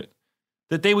took to it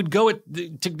that they would go at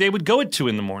 2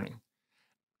 a.m.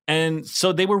 And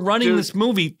so they were running this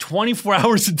movie 24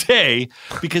 hours a day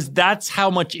because that's how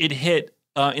much it hit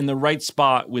in the right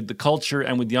spot with the culture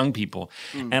and with young people.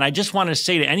 And I just want to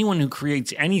say to anyone who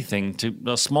creates anything, to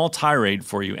a small tirade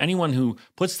for you, anyone who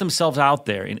puts themselves out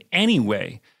there in any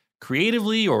way,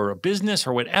 creatively or a business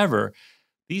or whatever,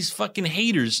 these fucking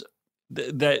haters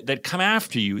that come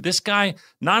after you. This guy,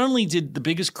 not only did the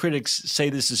biggest critics say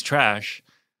this is trash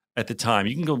at the time,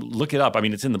 you can go look it up. I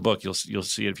mean, it's in the book. You'll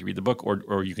see it if you read the book,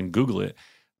 or you can Google it.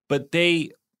 But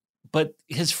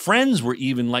his friends were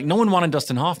even like, no one wanted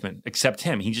Dustin Hoffman except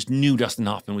him. He just knew Dustin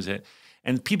Hoffman was it.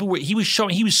 And he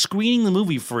was screening the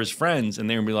movie for his friends, and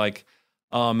they would be like,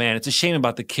 "Oh man, it's a shame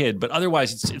about the kid, but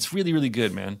otherwise it's really, really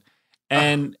good, man."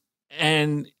 And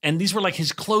these were like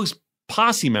his close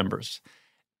posse members.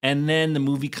 And then the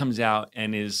movie comes out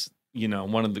and is,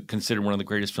 considered one of the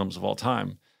greatest films of all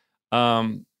time.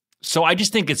 So I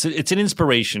just think it's an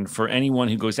inspiration for anyone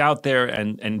who goes out there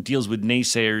and deals with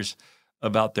naysayers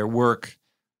about their work,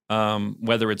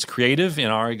 whether it's creative in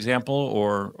our example,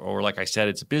 or like I said,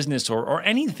 it's a business or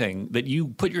anything that you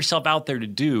put yourself out there to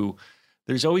do.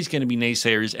 There's always going to be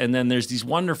naysayers, and then there's these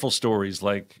wonderful stories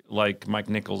like Mike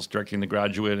Nichols directing The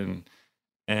Graduate,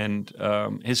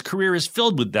 and his career is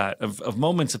filled with that of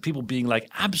moments of people being like,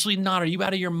 "Absolutely not! Are you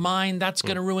out of your mind? That's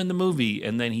going to ruin the movie."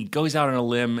 And then he goes out on a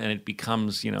limb, and it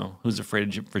becomes, Who's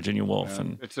Afraid of Virginia Woolf?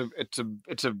 And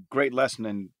it's a great lesson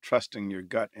in trusting your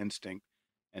gut instinct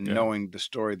and knowing the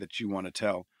story that you want to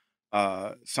tell.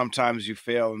 Sometimes you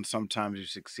fail, and sometimes you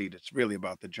succeed. It's really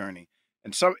about the journey.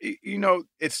 And some,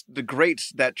 it's the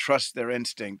greats that trust their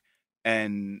instinct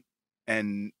and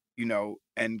can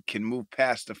move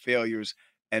past the failures.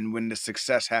 And when the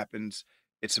success happens,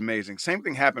 it's amazing. Same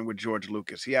thing happened with George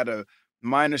Lucas. He had a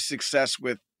minor success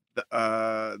with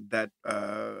that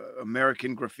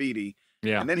American Graffiti.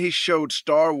 Yeah. And then he showed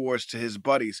Star Wars to his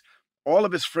buddies. All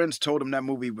of his friends told him that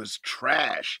movie was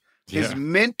trash. His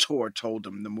mentor told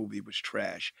him the movie was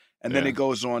trash. And then it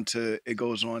goes on to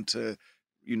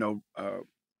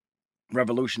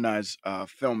revolutionize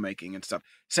filmmaking and stuff.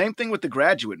 Same thing with The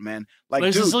Graduate, man. Like,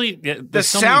 the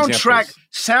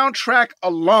soundtrack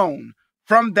alone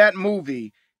from that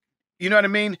movie, you know what I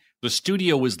mean? The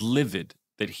studio was livid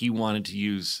that he wanted to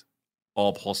use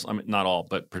not all,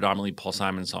 but predominantly Paul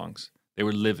Simon songs. They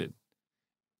were livid.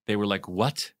 They were like,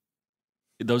 "What?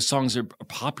 Those songs are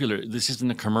popular. This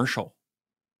isn't a commercial."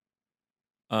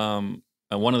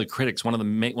 One of the critics, one of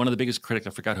the biggest critics, I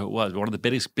forgot who it was, but one of the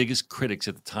biggest critics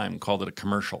at the time called it a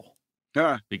commercial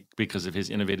because of his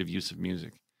innovative use of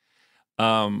music.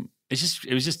 It's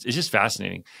just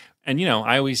fascinating. And,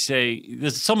 I always say,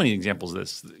 there's so many examples of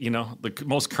this. The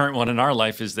most current one in our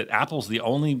life is that Apple's the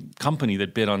only company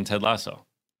that bid on Ted Lasso.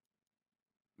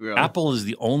 Really? Apple is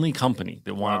the only company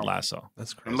that wanted Lasso.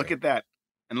 That's crazy. And look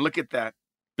at that.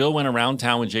 Bill went around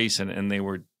town with Jason, and they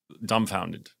were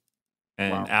dumbfounded.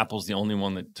 And Apple's the only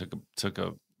one that took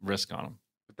a risk on him.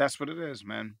 But that's what it is,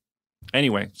 man.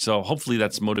 Anyway, so hopefully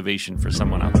that's motivation for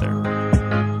someone out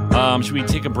there. Should we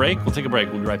take a break? We'll take a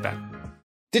break. We'll be right back.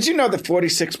 Did you know that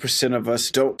 46% of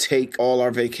us don't take all our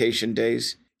vacation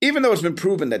days? even though it's been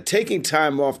proven that taking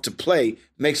time off to play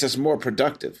makes us more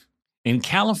productive. In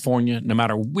California, no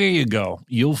matter where you go,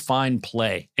 you'll find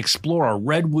play. Explore a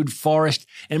redwood forest,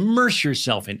 immerse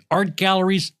yourself in art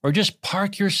galleries, or just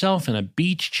park yourself in a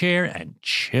beach chair and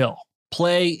chill.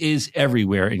 Play is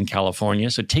everywhere in California,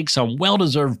 so take some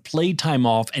well-deserved playtime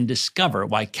off and discover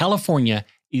why California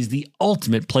is the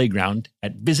ultimate playground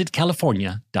at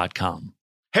visitcalifornia.com.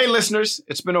 Hey listeners,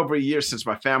 it's been over a year since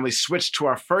my family switched to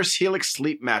our first Helix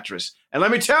sleep mattress. And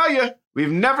let me tell you,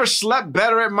 we've never slept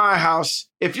better at my house.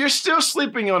 If you're still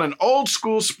sleeping on an old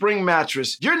school spring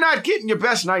mattress, you're not getting your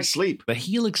best night's sleep. The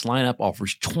Helix lineup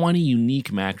offers 20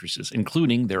 unique mattresses,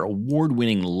 including their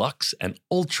award-winning Luxe and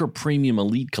Ultra Premium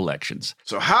Elite collections.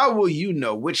 So how will you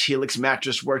know which Helix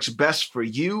mattress works best for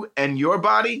you and your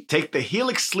body? Take the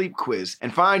Helix Sleep Quiz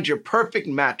and find your perfect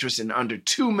mattress in under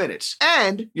 2 minutes.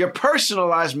 And your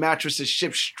personalized mattress is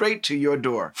shipped straight to your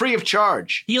door, free of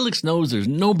charge. Helix knows there's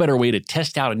no better way to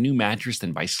test out a new mattress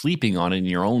than by sleeping on it in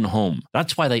your own home.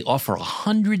 That's why they offer a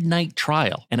 100-night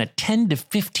trial and a 10 to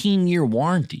 15-year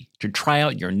warranty to try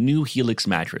out your new Helix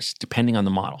mattress, depending on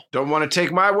the model. Don't want to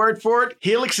take my word for it?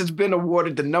 Helix has been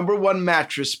awarded the #1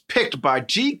 mattress picked by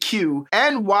GQ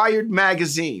and Wired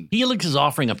Magazine. Helix is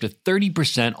offering up to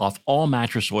 30% off all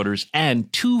mattress orders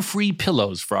and 2 free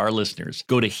pillows for our listeners.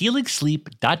 Go to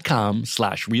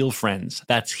helixsleep.com/realfriends.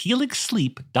 That's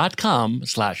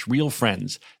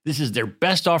helixsleep.com/realfriends. This is their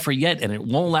best offer yet, and it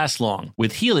won't last long.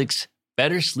 With Helix,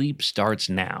 better sleep starts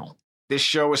now. This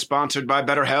show is sponsored by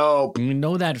BetterHelp. You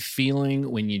know that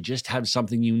feeling when you just have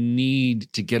something you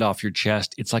need to get off your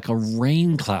chest? It's like a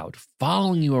rain cloud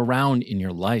following you around in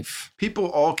your life. People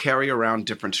all carry around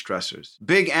different stressors,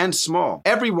 big and small.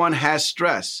 Everyone has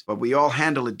stress, but we all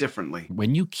handle it differently.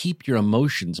 When you keep your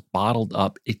emotions bottled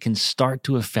up, it can start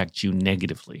to affect you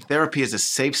negatively. Therapy is a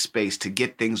safe space to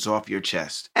get things off your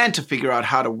chest and to figure out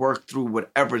how to work through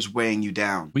whatever's weighing you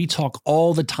down. We talk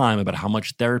all the time about how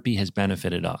much therapy has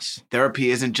benefited us.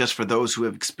 Therapy isn't just for those who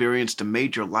have experienced a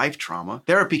major life trauma.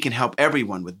 Therapy can help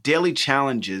everyone with daily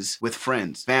challenges with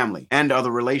friends, family, and other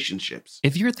relationships.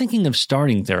 If you're thinking of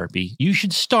starting therapy, you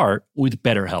should start with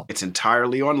BetterHelp. It's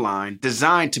entirely online,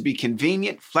 designed to be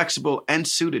convenient, flexible, and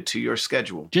suited to your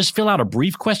schedule. Just fill out a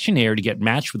brief questionnaire to get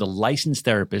matched with a licensed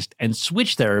therapist and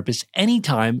switch therapists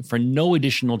anytime for no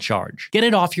additional charge. Get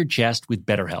it off your chest with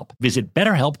BetterHelp. Visit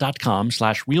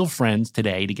BetterHelp.com/realfriends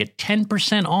today to get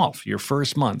 10% off your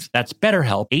first month. That's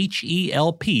BetterHelp,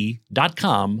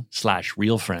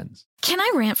 HELP.com/realfriends. Can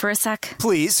I rant for a sec?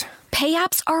 Please. Pay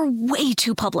apps are way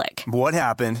too public. What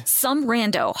happened? Some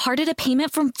rando hearted a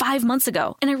payment from 5 months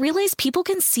ago, and I realized people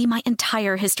can see my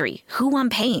entire history, who I'm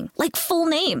paying, like full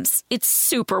names. It's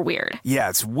super weird. Yeah,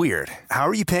 it's weird. How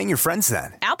are you paying your friends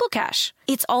then? Apple Cash.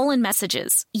 It's all in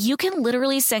messages. You can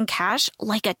literally send cash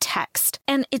like a text,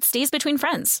 and it stays between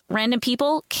friends. Random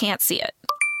people can't see it.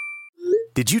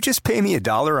 Did you just pay me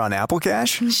 $1 on Apple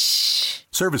Cash? Shh.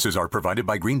 Services are provided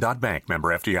by Green Dot Bank.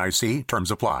 Member FDIC.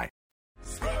 Terms apply.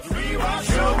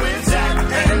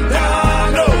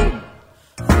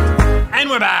 And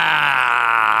we're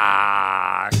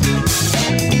back.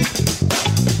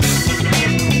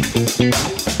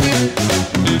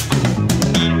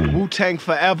 Wu-Tang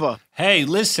forever. Hey,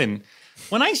 listen.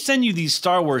 When I send you these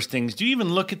Star Wars things, do you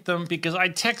even look at them? Because I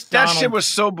text That Donald. shit was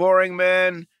so boring,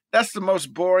 man. That's the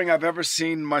most boring I've ever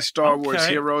seen my Star Wars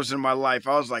heroes in my life.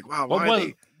 I was like, wow, why are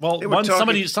they... Well, once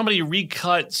somebody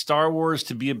recut Star Wars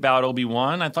to be about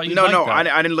Obi-Wan. I thought you. No, that.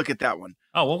 I didn't look at that one.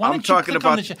 Oh well, why I'm don't talking you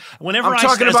click on about. the whenever I'm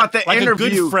talking about the like interview. A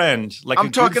good friend, like I'm a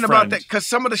talking good about friend. that because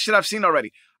some of the shit I've seen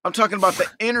already. I'm talking about the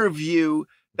interview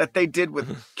that they did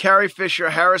with Carrie Fisher,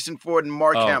 Harrison Ford, and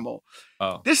Mark Hamill.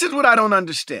 Oh, this is what I don't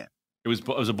understand. It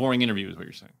was a boring interview, is what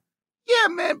you're saying. Yeah,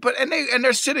 man. But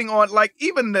they're sitting on like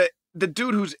even the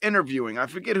dude who's interviewing. I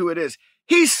forget who it is.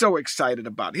 He's so excited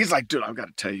about it. He's like, dude, I've got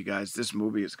to tell you guys, this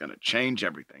movie is going to change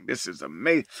everything. This is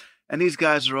amazing. And these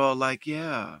guys are all like,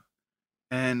 yeah.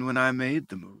 And when I made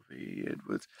the movie, it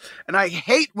was... And I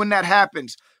hate when that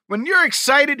happens. When you're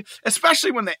excited,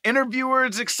 especially when the interviewer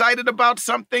is excited about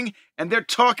something and they're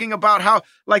talking about how,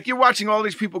 like you're watching all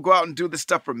these people go out and do this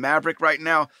stuff for Maverick right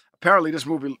now. Apparently this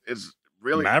movie is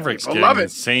really... Maverick's people getting love it.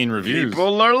 insane reviews.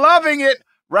 People are loving it,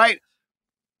 right?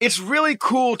 It's really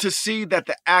cool to see that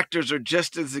the actors are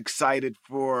just as excited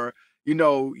for,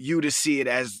 you to see it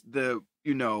as the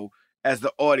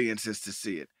audience is to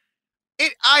see it.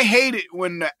 I hate it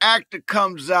when the actor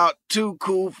comes out too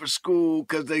cool for school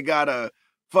because they got a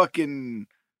fucking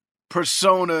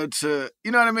persona to, you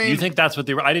know what I mean? You think that's what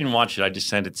they were? I didn't watch it. I just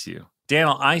sent it to you.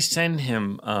 Daniel, I send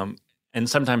him, and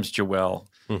sometimes Joelle,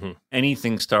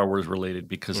 anything Star Wars related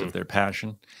because of their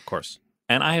passion. Of course.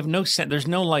 And I have no sense. There's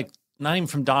no like, not even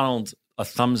from Donald, a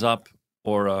thumbs up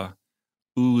or a,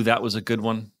 ooh, that was a good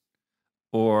one.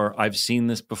 Or I've seen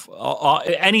this before.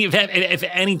 If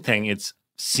anything, it's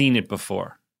seen it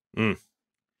before.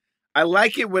 I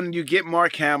like it when you get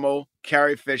Mark Hamill,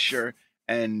 Carrie Fisher,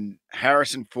 and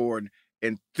Harrison Ford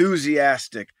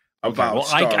enthusiastic about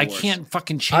Star Wars. I can't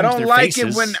fucking change I don't their like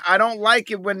faces. I don't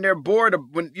like it when they're bored.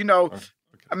 When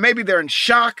maybe they're in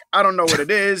shock. I don't know what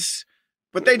it is,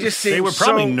 but they just seem. They were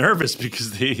probably nervous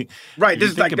because they. Right.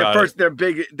 This is like their first. Their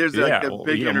big. There's like the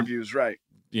big you know, interviews. Right.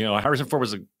 You know, Harrison Ford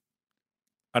was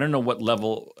I don't know what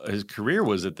level his career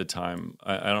was at the time.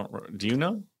 I don't. Do you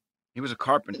know? He was a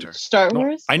carpenter. Star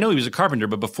Wars? I know he was a carpenter,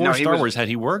 but before Star Wars, had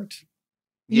he worked?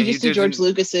 He just did George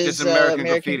Lucas's American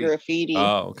Graffiti.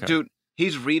 Oh, okay. Dude,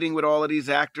 he's reading with all of these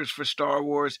actors for Star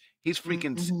Wars. He's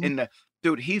freaking in the...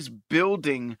 Dude, he's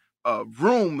building a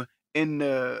room in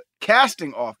the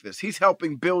casting office. He's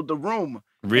helping build the room.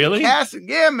 Really? Casting,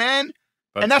 yeah, man.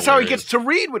 And that's how he gets to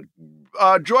read with...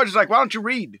 George is like, why don't you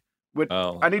read?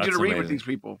 I need you to read with these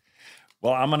people.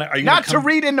 Well, I'm gonna. Are you not to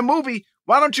read in the movie?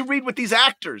 Why don't you read with these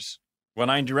actors? When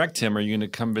I direct him, are you going to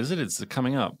come visit? It's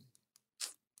coming up.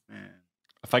 Man,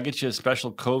 if I get you a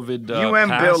special COVID, you and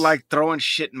Bill like throwing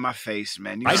shit in my face,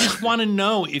 man. I just want to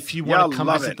know if you want to come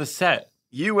visit the set.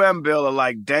 You and Bill are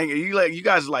like, dang, you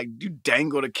guys are like, you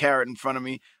dangle the carrot in front of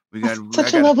me. We got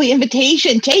such a lovely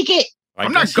invitation. Take it.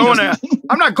 I'm not going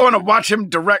to watch him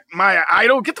direct my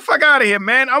idol. Get the fuck out of here,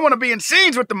 man. I want to be in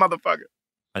scenes with the motherfucker.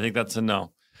 I think that's a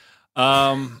no.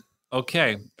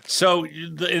 Okay. So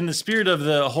in the spirit of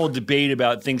the whole debate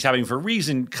about things happening for a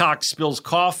reason, Cox spills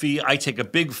coffee. I take a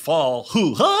big fall.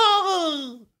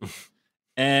 Hoo-ha!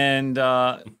 And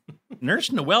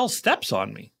Nurse Noelle steps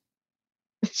on me.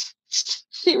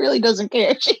 She really doesn't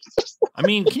care. I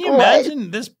mean, can you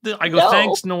imagine this? I go,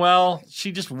 thanks, Noelle.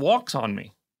 She just walks on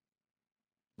me.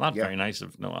 Not very nice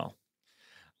of Noelle.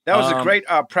 That was a great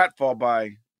pratfall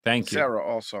by Sarah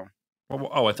also.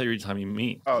 Oh, I thought you were telling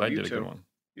me. Oh, I did a good one.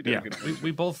 You did a good one.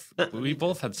 We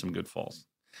both had some good falls.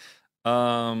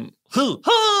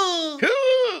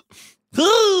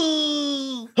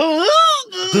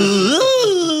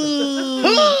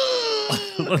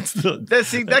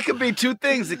 See, that could be two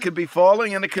things. It could be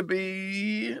falling, and it could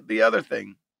be the other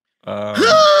thing.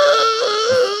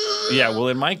 Yeah, well,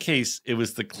 in my case, it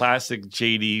was the classic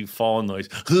JD fall noise.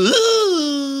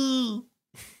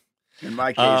 In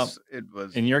my case, it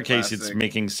was. In your case, it's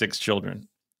making 6 children.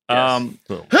 Yes.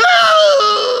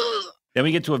 Then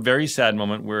we get to a very sad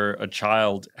moment where a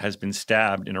child has been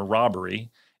stabbed in a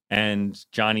robbery, and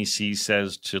Johnny C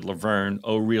says to Laverne,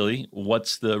 "Oh, really?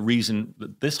 What's the reason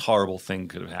that this horrible thing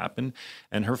could have happened?"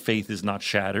 And her faith is not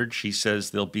shattered. She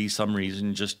says there'll be some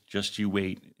reason. Just you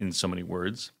wait. In so many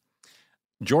words,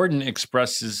 Jordan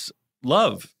expresses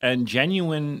love and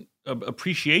genuine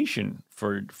appreciation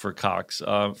for Cox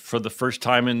for the first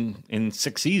time in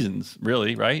 6 seasons,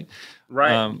 really, right?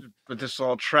 Right. But this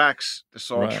all tracks.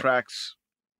 Tracks.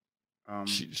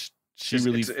 She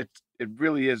really. It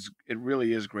really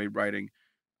is great writing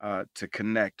to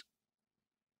connect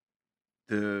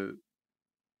the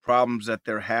problems that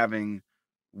they're having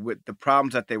with the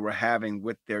problems that they were having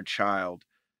with their child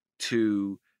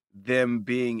to them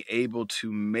being able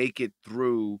to make it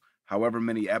through however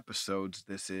many episodes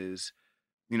this is,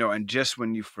 and just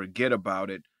when you forget about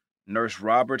it, Nurse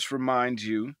Roberts reminds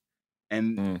you,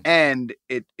 and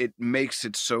it makes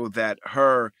it so that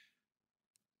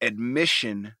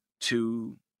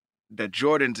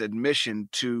Jordan's admission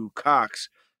to Cox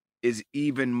is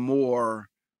even more.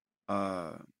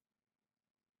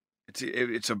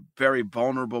 It's a very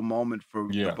vulnerable moment for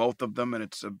the both of them, and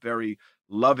it's a very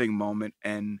loving moment,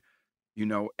 and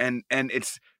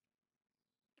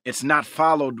it's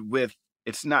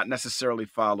not necessarily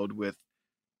followed with.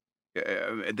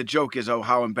 The joke is, "Oh,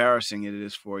 how embarrassing it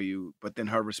is for you," but then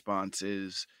her response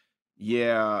is,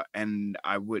 "Yeah, and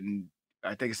I wouldn't."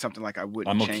 I think it's something like, "I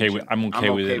wouldn't." I'm okay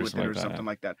with it, or something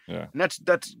like that. Yeah. And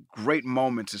that's great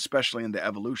moments, especially in the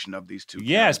evolution of these two.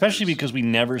 Yeah, especially because we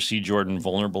never see Jordan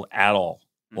vulnerable at all.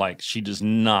 Like, she does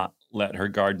not let her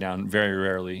guard down, very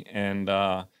rarely, and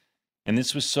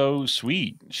this was so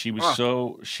sweet. She was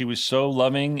so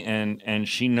loving, and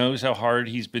she knows how hard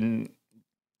he's been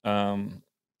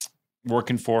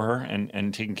working for her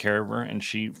and taking care of her, and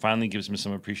she finally gives him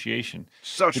some appreciation.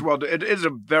 It is a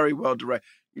very well directed.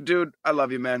 Dude, I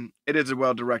love you, man. It is a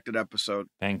well-directed episode.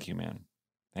 Thank you, man.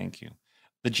 Thank you.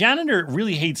 The janitor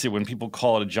really hates it when people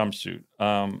call it a jumpsuit.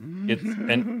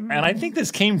 And I think this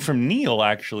came from Neil,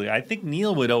 actually. I think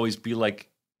Neil would always be like,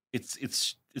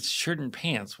 it's shirt and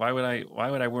pants. Why would I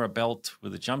wear a belt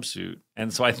with a jumpsuit?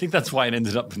 And so I think that's why it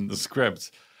ended up in the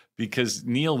script. because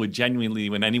Neil would genuinely,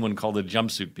 when anyone called it a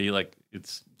jumpsuit, be like,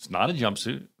 it's not a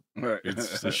jumpsuit. Right.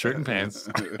 It's a shirt and pants.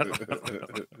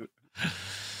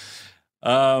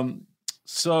 I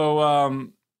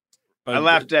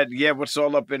laughed at, what's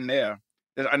all up in there?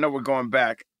 I know we're going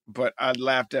back, but I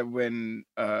laughed at when,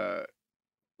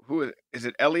 who is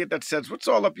it, Elliot that says, what's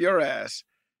all up your ass?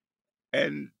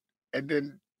 And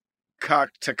then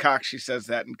Cox, she says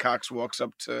that, and Cox walks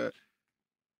up to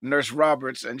Nurse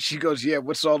Roberts, and she goes,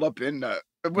 what's all up in there?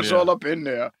 What's all up in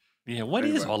there? Yeah, what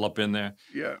is all up in there?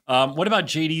 Yeah. What about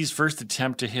JD's first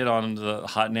attempt to hit on the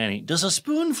hot nanny? Does a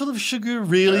spoonful of sugar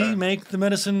really make the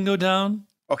medicine go down?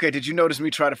 Okay, did you notice me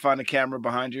try to find the camera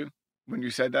behind you when you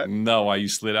said that? No, why you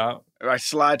slid out? I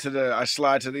slide to the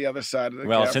other side of the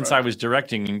camera. Well, since I was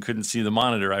directing and couldn't see the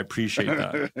monitor, I appreciate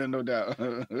that. No doubt.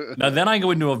 Now, then I go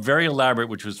into a very elaborate,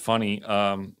 which was funny.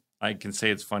 I can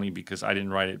say it's funny because I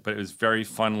didn't write it, but it was very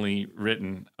funnily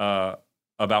written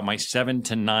about my 7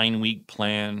 to 9 week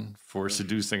plan for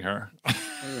seducing her.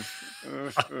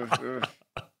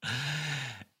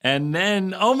 And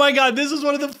then, oh my God, this is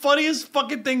one of the funniest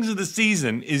fucking things of the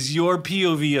season is your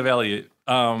POV of Elliot.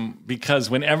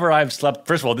 Because whenever I've slept,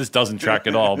 first of all, this doesn't track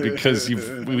at all because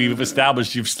we've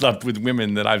established you've slept with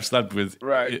women that I've slept with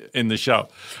in the show.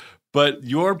 But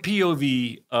your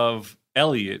POV of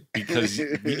Elliot, because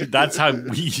that's how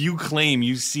you claim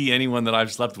you see anyone that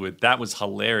I've slept with. That was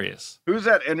hilarious. Who's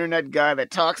that internet guy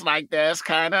that talks like this,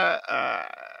 kind of?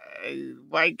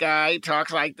 White guy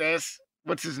talks like this.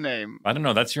 What's his name? I don't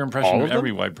know. That's your impression of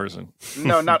every white person.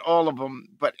 No, not all of them,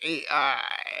 but he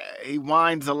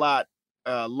whines a lot.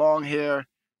 Long hair.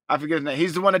 I forget his name.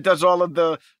 He's the one that does all of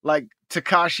the like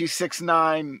Tekashi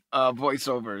 6ix9ine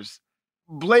voiceovers.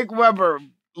 Blake Weber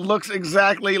looks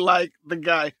exactly like the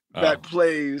guy that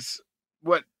plays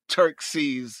what Turk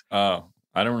sees. Oh,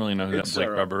 I don't really know who that Blake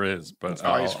Weber is, but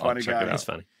he's funny check guy. it out. He's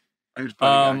funny. He's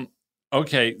funny guy.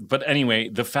 Okay, but anyway,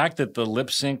 the fact that the lip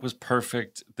sync was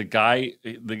perfect,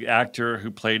 the actor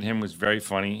who played him was very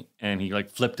funny, and he like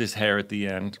flipped his hair at the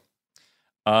end.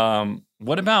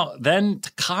 What about then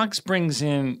Cox brings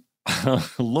in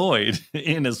Lloyd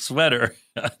in a sweater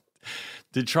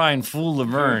to try and fool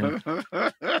Laverne.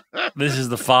 This is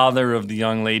the father of the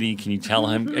young lady. Can you tell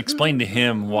him? Explain to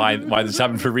him why this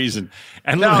happened for a reason.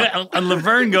 And, and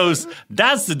Laverne goes,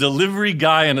 that's the delivery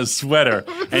guy in a sweater.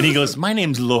 And he goes, my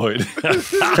name's Lloyd.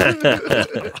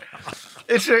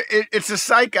 It's a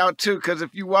psych out too, because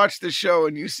if you watch the show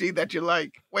and you see that, you're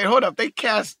like, wait, hold up, they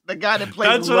cast the guy that played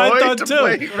That's Lloyd what I thought to too.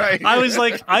 play, right? I was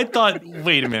like,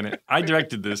 wait a minute, I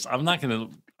directed this. I'm not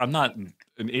an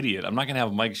idiot. I'm not gonna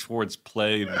have Mike Schwartz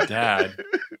play the dad.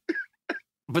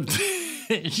 But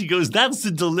she goes, that's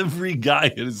the delivery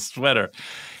guy in his sweater.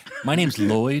 My name's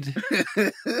Lloyd.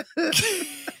 A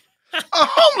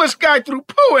homeless guy threw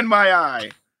poo in my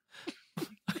eye.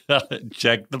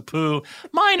 Check the poo.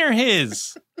 Mine or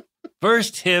his.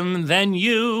 First him, then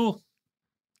you.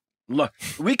 Look,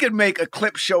 we could make a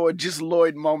clip show of just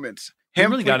Lloyd moments. You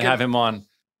really got to have him on.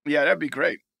 Yeah, that'd be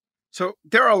great. So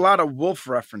there are a lot of wolf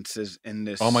references in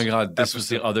this. Oh my God, this was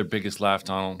the other biggest laugh,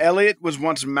 Donald. Elliot was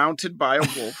once mounted by a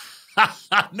wolf.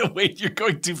 No, wait, you're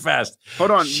going too fast.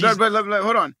 Hold on,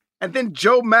 hold on. And then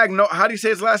Joe Magno, how do you say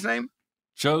his last name?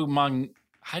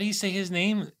 How do you say his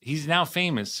name? He's now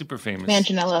famous, super famous.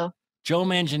 Manganiello. Joe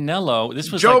Manganiello. This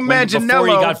was Joe Manganiello before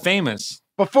he got famous.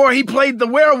 Before he played the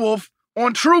werewolf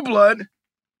on True Blood,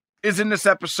 is in this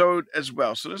episode as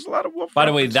well. So there's a lot of wolf. By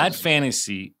the way, that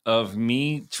fantasy of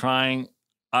me trying.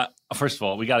 First of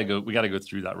all, we got to go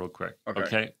through that real quick.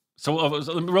 Okay. So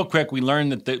real quick, we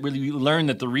learned that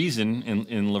the reason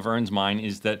in Laverne's mind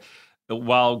is that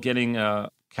while getting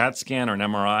a CAT scan or an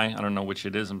MRI, I don't know which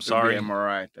it is. I'm sorry.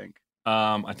 MRI, I think.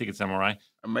 I think it's MRI.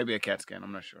 Or maybe a CAT scan.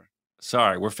 I'm not sure.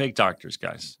 Sorry, we're fake doctors,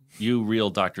 guys. You real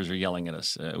doctors are yelling at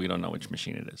us. We don't know which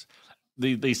machine it is.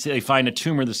 They say they find a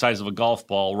tumor the size of a golf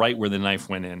ball right where the knife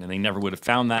went in, and they never would have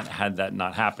found that had that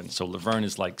not happened. So Laverne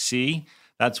is like, see,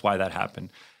 that's why that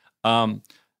happened.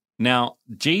 Now,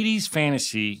 JD's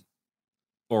fantasy,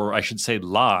 or I should say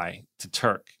lie, to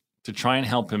Turk to try and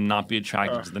help him not be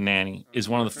attracted to the nanny is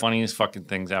one of the funniest fucking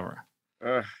things ever.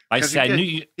 I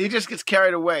knew he just gets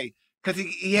carried away because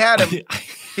he had him.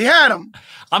 He had him.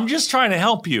 I'm just trying to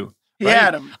help you. He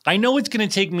had him. I know it's going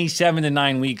to take me 7 to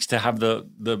 9 weeks to have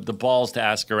the balls to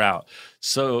ask her out.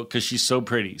 So, because she's so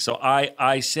pretty. So I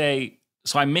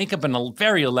make up a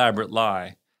very elaborate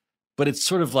lie, but it's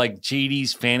sort of like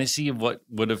JD's fantasy of what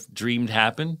would have dreamed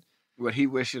happen. what he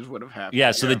wishes would have happened.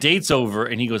 Yeah, so the date's over,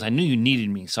 and he goes, I knew you needed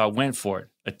me, so I went for it.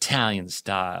 Italian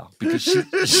style. Because she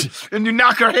and you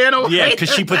knock her hand away? Yeah,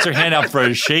 because she puts her hand out for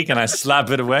a shake, and I slap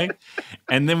it away.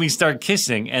 And then we start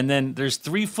kissing, and then there's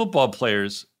 3 football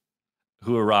players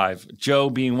who arrive, Joe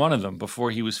being one of them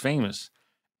before he was famous.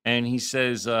 And he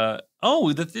says,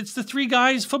 it's the 3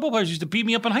 guys, football players used to beat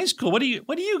me up in high school. What are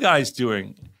you guys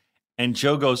doing? And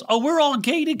Joe goes, oh, we're all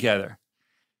gay together.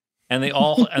 And they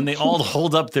all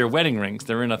hold up their wedding rings.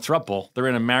 They're in a throuple. They're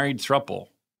in a married throuple.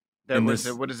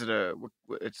 What is it?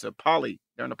 It's a poly.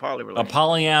 They're in a poly relationship. A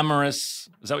polyamorous.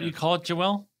 Is that what you call it,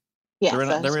 Joelle? Yes,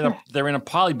 they're in a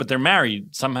poly, but they're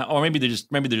married somehow. Or maybe they're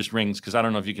just rings, because I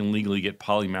don't know if you can legally get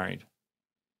poly married.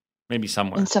 Maybe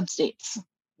somewhere. In some states.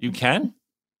 You can?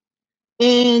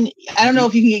 I don't know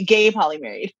if you can get gay poly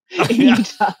married in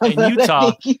Utah. In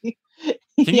Utah.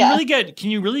 Can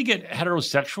you really get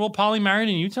heterosexual poly married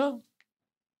in Utah?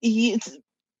 It's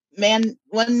one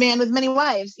man with many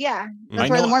wives. Yeah.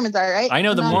 That's where the Mormons are, right? I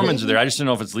know the Mormons are there. I just don't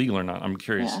know if it's legal or not. I'm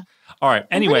curious. Yeah. All right.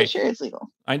 Anyway. I'm pretty sure it's legal.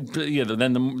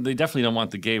 Then they definitely don't want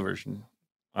the gay version,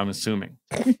 I'm assuming.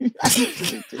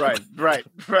 Right.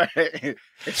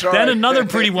 It's then another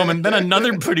pretty woman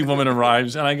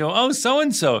arrives, and I go, oh,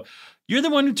 so-and-so. You're the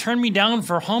one who turned me down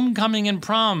for homecoming and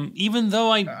prom, even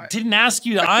though I didn't ask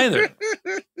you to either.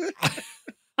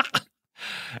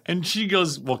 And she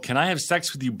goes, well, can I have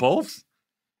sex with you both?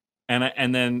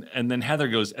 And then Heather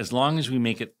goes, as long as we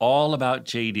make it all about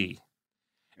JD.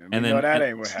 And then that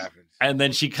ain't what happens. And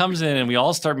then she comes in and we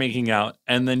all start making out.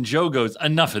 And then Joe goes,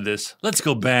 enough of this. Let's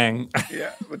go bang.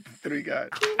 Yeah, with the 3 guys.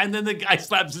 And then the guy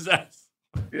slaps his ass.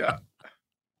 Yeah.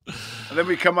 And then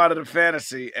we come out of the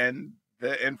fantasy and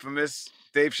the infamous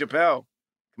Dave Chappelle.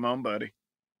 Come on, buddy.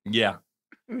 Yeah.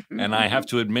 And I have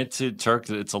to admit to Turk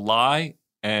that it's a lie,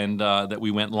 and that we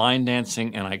went line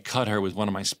dancing, and I cut her with one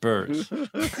of my spurs.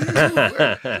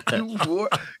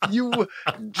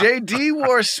 JD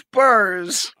wore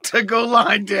spurs to go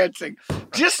line dancing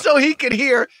just so he could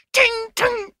hear ting,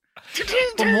 ting.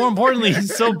 But more importantly,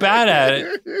 he's so bad at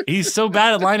it. He's so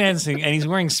bad at line dancing, and he's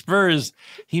wearing spurs.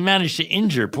 He managed to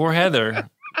injure poor Heather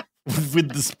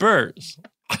with the spurs.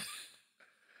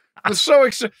 Was so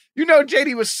excited.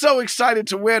 JD was so excited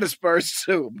to wear the spurs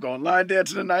too. I'm going line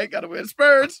dancing tonight. Got to wear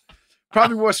spurs.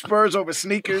 Probably wore spurs over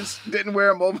sneakers. Didn't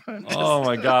wear them over. Oh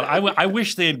my God! I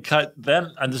wish they had cut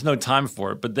then. And there's no time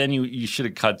for it. But then you should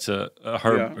have cut to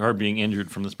her being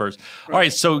injured from the spurs. Right. All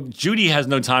right. So Judy has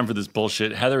no time for this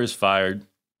bullshit. Heather is fired.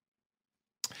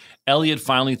 Elliot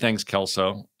finally thanks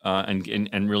Kelso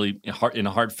and really in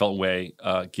a heartfelt way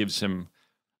gives him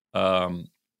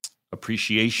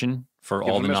appreciation for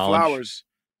all the knowledge. Flowers.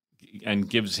 And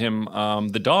gives him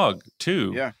the dog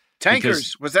too. Yeah,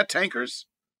 Tankers. Was that Tankers?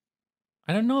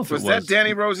 I don't know if was it was. that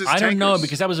Danny Rose's I Tankers? don't know,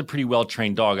 because that was a pretty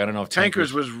well-trained dog. I don't know if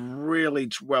Tankers was really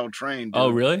well-trained. Oh,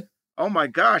 really? Oh, my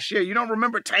gosh. Yeah, you don't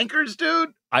remember Tankers,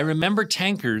 dude? I remember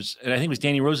Tankers, and I think it was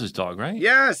Danny Rose's dog, right?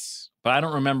 Yes. But I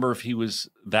don't remember if he was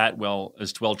that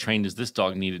well-trained as this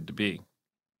dog needed to be.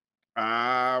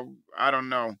 I don't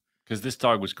know. Because this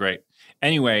dog was great.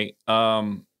 Anyway,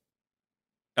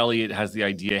 Elliot has the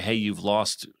idea, hey, you've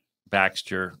lost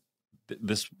Baxter.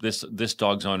 This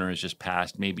dog's owner has just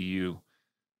passed. Maybe you...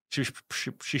 She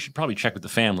should probably check with the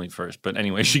family first. But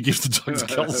anyway, she gives the dog to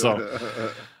Kelso.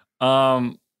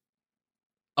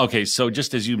 Okay, so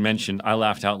just as you mentioned, I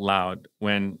laughed out loud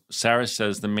when Sarah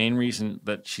says the main reason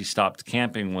that she stopped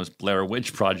camping was Blair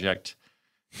Witch Project.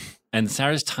 And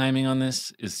Sarah's timing on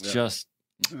this is just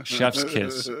chef's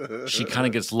kiss. She kind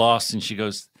of gets lost and she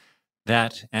goes,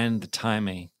 that and the time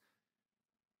a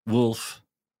wolf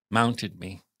mounted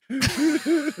me.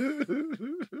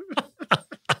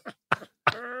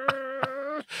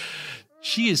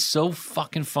 She is so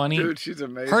fucking funny. Dude, she's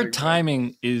amazing. Her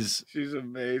timing is she's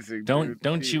amazing.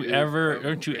 Don't you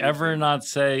ever not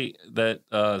say that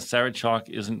Sarah Chalk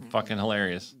isn't fucking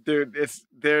hilarious. Dude,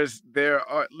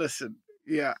 listen,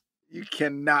 yeah, you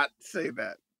cannot say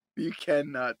that. You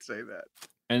cannot say that.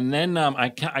 And then I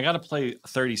got to play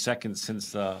 30 seconds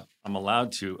since I'm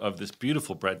allowed to of this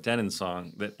beautiful Brett Dennen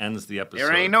song that ends the episode.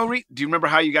 There ain't no do you remember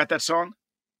how you got that song?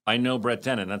 I know Brett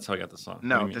Dennen. That's how I got the song.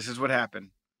 No, this is what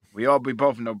happened. We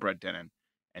both know Brett Dennen.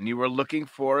 And you were looking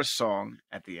for a song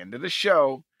at the end of the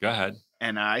show. Go ahead.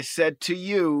 And I said to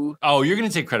you... Oh, you're going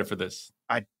to take credit for this.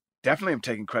 I definitely am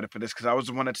taking credit for this because I was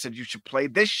the one that said you should play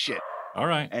this shit. All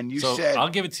right. And you said... I'll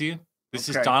give it to you. This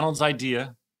is Donald's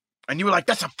idea. And you were like,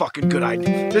 that's a fucking good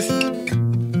idea.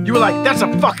 You were like, that's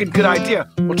a fucking good idea.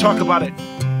 We'll talk about it.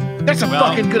 That's a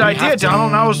fucking good idea, Donald.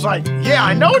 And I was like, yeah,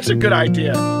 I know it's a good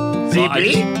idea.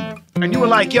 ZB? And you were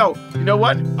like, yo, you know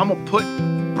what? I'm going to put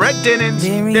Brett Dennings,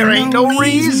 there ain't no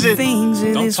reason.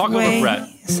 Don't talk over Brett.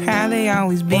 How they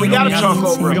always But we gotta talk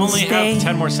over We him. only have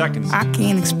 10 more seconds. I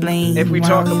can't explain If we why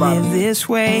talk we about live it. this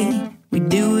way. We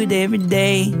do it every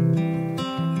day.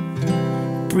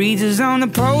 Preachers on the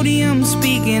podium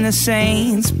speaking of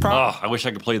saints. Oh, I wish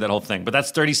I could play that whole thing. But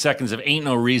that's 30 seconds of Ain't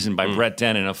No Reason by Brett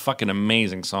Dennen, a fucking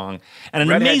amazing song. And an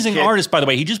Redhead amazing Kid. artist, by the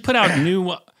way. He just put out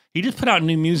new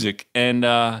music, and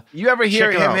You ever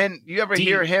hear check it out.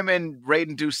 hear him and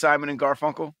Raiden do Simon and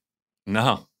Garfunkel?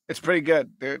 No. It's pretty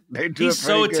good. They do He's it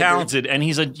pretty so good, talented, and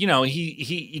he's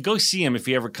you go see him if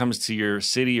he ever comes to your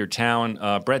city or town.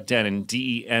 Brett Dennen,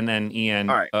 Dennen.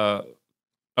 All right.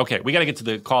 Okay, we got to get to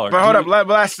the caller. But hold up,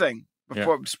 last thing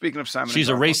before speaking of Simon. She's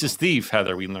and a Garfunkel. racist thief,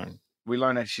 Heather. We learned. We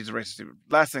learned that she's a racist thief.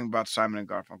 Last thing about Simon and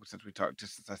Garfunkel, since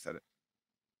I said it,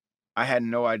 I had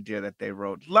no idea that they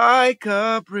wrote "Like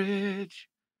a Bridge."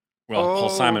 Well, Paul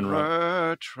Simon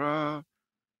wrote.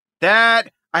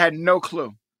 That I had no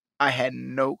clue.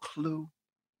 The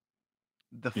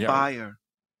Yeah. fire.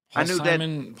 Paul I knew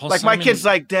Simon, Paul like my Simon- kid's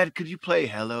like, Dad, could you play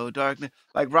Hello Darkness?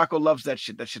 Like Rocco loves that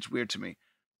shit. That shit's weird to me.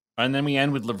 And then we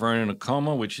end with Laverne in a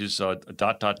Coma, which is ...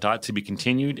 to be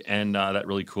continued, and that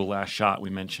really cool last shot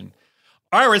we mentioned.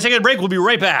 All right, we're taking a break. We'll be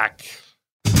right back.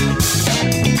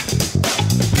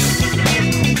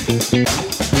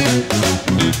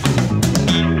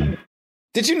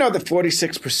 Did you know that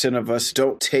 46% of us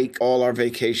don't take all our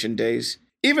vacation days?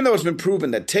 Even though it's been proven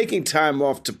that taking time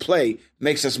off to play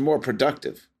makes us more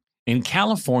productive. In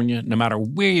California, no matter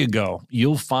where you go,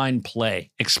 you'll find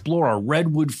play. Explore a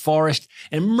redwood forest,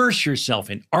 immerse yourself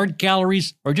in art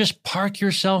galleries, or just park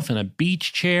yourself in a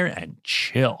beach chair and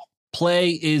chill.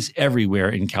 Play is everywhere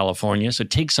in California, so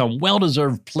take some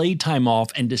well-deserved playtime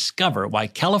off and discover why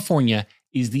California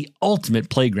is the ultimate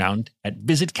playground at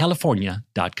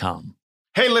visitcalifornia.com.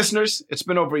 Hey listeners, it's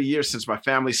been over a year since my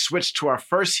family switched to our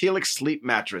first Helix sleep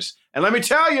mattress. And let me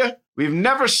tell you, we've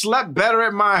never slept better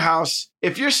at my house.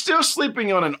 If you're still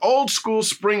sleeping on an old school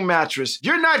spring mattress,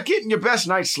 you're not getting your best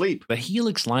night's sleep. The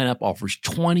Helix lineup offers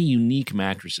 20 unique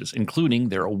mattresses, including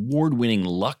their award-winning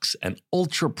Luxe and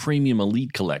Ultra Premium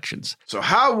Elite collections. So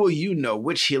how will you know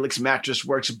which Helix mattress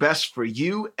works best for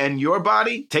you and your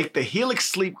body? Take the Helix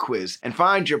Sleep Quiz and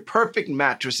find your perfect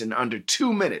mattress in under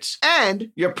 2 minutes.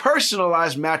 And your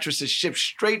personalized mattress is shipped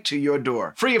straight to your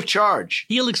door, free of charge.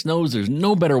 Helix knows there's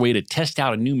no better way to test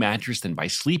out a new mattress than by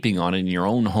sleeping on it in your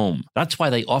own home. That's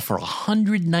why they offer a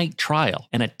 100-night trial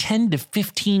and a 10 to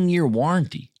 15-year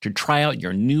warranty to try out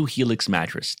your new Helix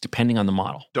mattress, depending on the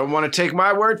model. Don't want to take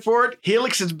my word for it?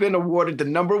 Helix has been awarded the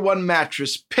 #1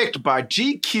 mattress picked by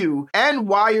GQ and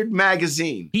Wired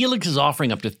Magazine. Helix is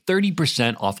offering up to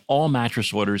 30% off all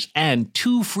mattress orders and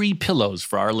 2 free pillows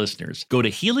for our listeners. Go to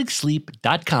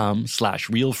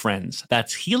helixsleep.com/realfriends.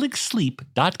 That's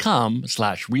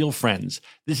helixsleep.com/realfriends.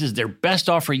 This is their best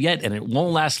offer yet, and it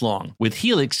won't last long. With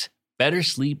Helix, better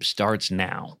sleep starts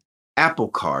now. Apple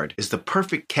Card is the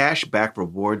perfect cash back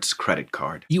rewards credit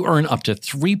card. You earn up to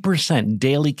 3%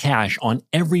 daily cash on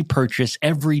every purchase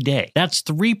every day. That's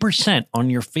 3% on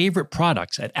your favorite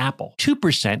products at Apple,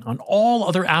 2% on all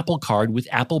other Apple Card with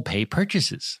Apple Pay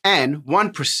purchases. And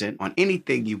 1% on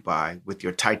anything you buy with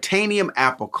your titanium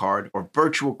Apple Card or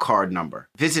virtual card number.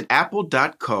 Visit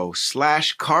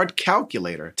apple.co/card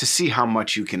calculator to see how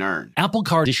much you can earn. Apple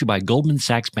Card issued by Goldman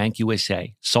Sachs Bank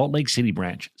USA, Salt Lake City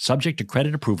branch, subject to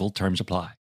credit approval, terms apply.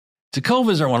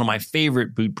 Tecovas are one of my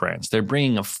favorite boot brands. They're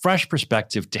bringing a fresh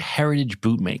perspective to heritage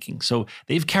boot making. So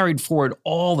they've carried forward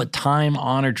all the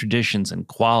time-honored traditions and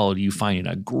quality you find in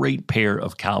a great pair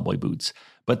of cowboy boots.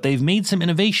 But they've made some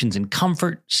innovations in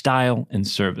comfort, style, and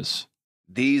service.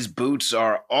 These boots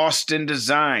are Austin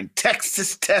designed,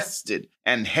 Texas tested,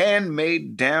 and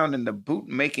handmade down in the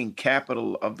boot-making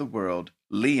capital of the world,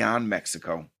 Leon,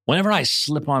 Mexico. Whenever I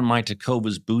slip on my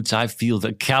Tecovas boots, I feel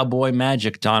the cowboy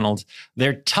magic, Donald.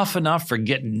 They're tough enough for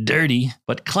getting dirty,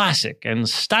 but classic and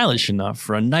stylish enough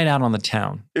for a night out on the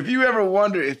town. If you ever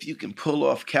wonder if you can pull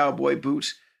off cowboy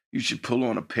boots, you should pull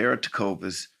on a pair of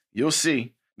Tecovas. You'll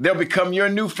see. They'll become your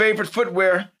new favorite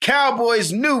footwear.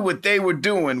 Cowboys knew what they were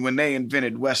doing when they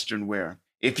invented Western wear.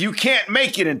 If you can't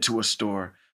make it into a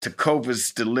store,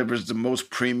 Tecovas delivers the most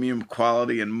premium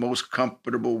quality and most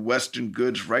comfortable Western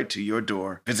goods right to your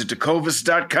door. Visit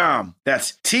Tecovas.com.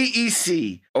 That's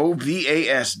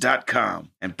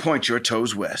TECOVAS.com and point your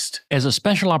toes west. As a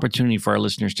special opportunity for our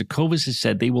listeners, Tecovas has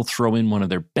said they will throw in one of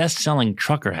their best-selling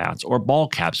trucker hats or ball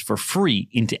caps for free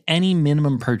into any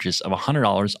minimum purchase of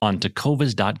 $100 on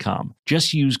Tecovas.com.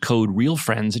 Just use code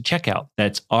REALFRIENDS at checkout.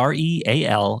 That's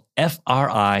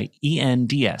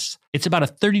REALFRIENDS. It's about a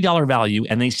 $30 value,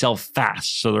 and they sell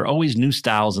fast, so there are always new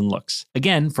styles and looks.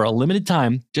 Again, for a limited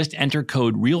time, just enter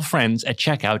code REALFRIENDS at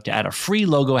checkout to add a free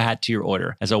logo hat to your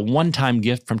order as a one-time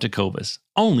gift from Tecovas,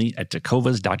 only at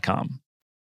tecovas.com.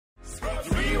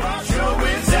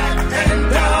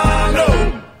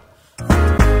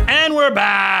 And we're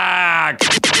back.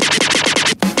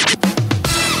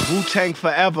 Wu-Tang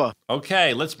forever.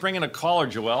 Okay, let's bring in a caller,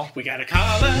 Joel. We got a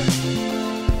caller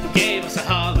who gave us a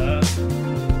holler.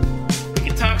 We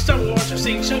can talk Star Wars or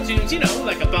sing show tunes,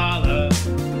 like a baller.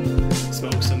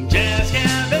 Smoke some jazz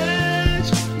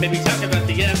cabbage, maybe talk about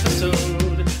the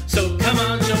episode. So come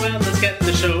on, Joel, let's get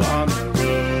the show on the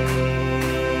road.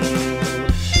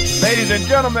 Ladies and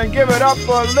gentlemen, give it up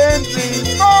for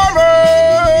Lindsay Farmer!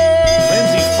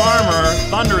 Lindsay Farmer,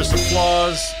 thunderous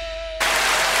applause.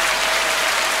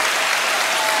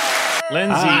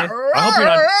 Lindsay, I hope you're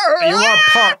not. You are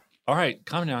parked. All right,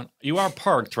 calm down. You are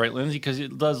parked, right, Lindsay? Because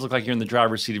it does look like you're in the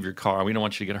driver's seat of your car. We don't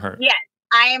want you to get hurt. Yes,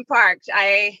 I am parked.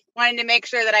 I wanted to make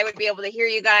sure that I would be able to hear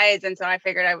you guys, and so I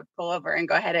figured I would pull over and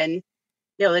go ahead and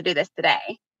be able to do this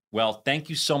today. Well, thank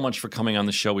you so much for coming on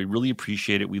the show. We really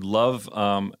appreciate it. We love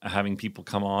having people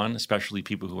come on, especially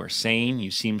people who are sane.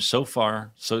 You seem so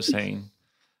far so sane.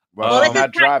 Well, I'm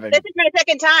not driving. This is my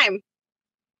second time.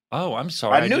 Oh, I'm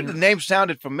sorry. I knew the name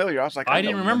sounded familiar. I was like, I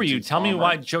didn't remember you. Tell me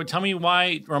why, Joe. Tell me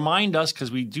why. Remind us,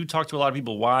 because we do talk to a lot of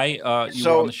people. Why you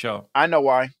were on the show? I know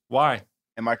why. Why?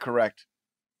 Am I correct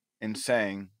in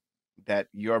saying that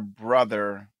your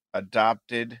brother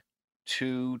adopted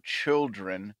 2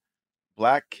 children,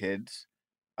 Black kids,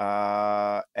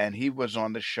 and he was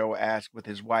on the show with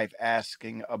his wife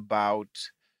asking about?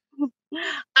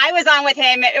 I was on with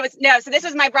him. So this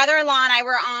was my brother-in-law and I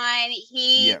were on.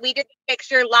 We did the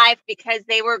picture live because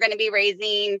they were going to be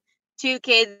raising 2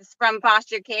 kids from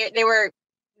foster care. They were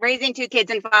raising 2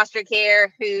 kids in foster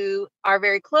care who are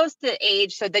very close to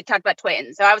age. So they talked about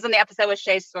twins. So I was on the episode with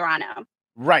Shay Serrano.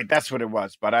 Right, that's what it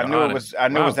was. But I knew it was. I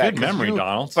knew it was that. Good memory,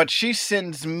 Donald. But she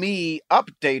sends me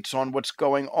updates on what's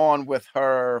going on with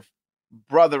her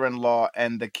brother-in-law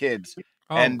and the kids.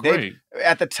 Oh, and great.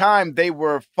 At the time, they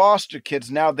were foster kids.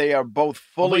 Now they are both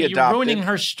fully adopted. You're ruining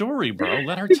her story, bro.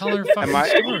 Let her tell her fucking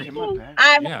story.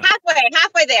 I'm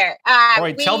halfway there. All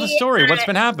right, tell the story. What's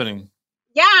been happening?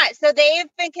 Yeah, so they've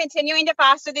been continuing to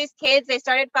foster these kids. They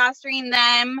started fostering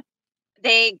them.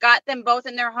 They got them both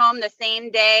in their home the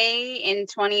same day in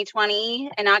 2020,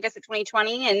 in August of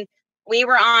 2020. And we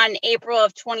were on April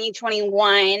of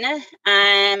 2021.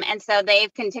 And so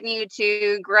they've continued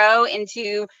to grow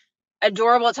into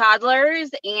adorable toddlers.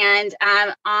 And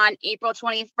on April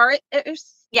 21st,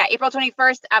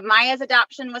 Maya's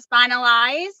adoption was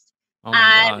finalized. Oh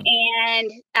my God. And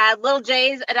little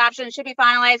Jay's adoption should be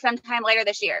finalized sometime later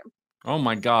this year. Oh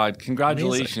my God!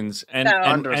 Congratulations! Amazing.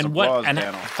 And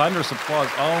thunderous applause!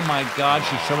 Oh my God!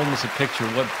 She's showing us a picture.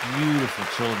 What beautiful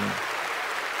children!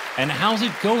 And how's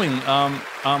it going?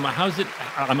 How's it?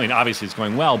 I mean, obviously it's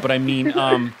going well, but I mean,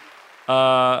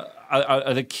 are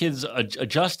the kids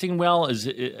adjusting well? Is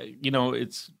it,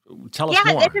 tell us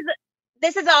more.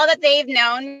 This is all that they've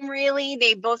known, really.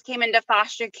 They both came into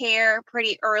foster care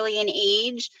pretty early in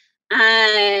age.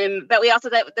 But we also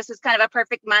thought this was kind of a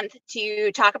perfect month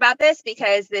to talk about this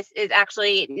because this is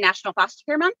actually National Foster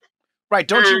Care Month. Right.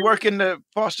 Don't you work in the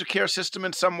foster care system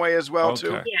in some way as well,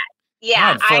 too?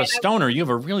 Yeah. God, for a stoner, you have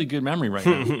a really good memory right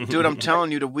now. Dude, I'm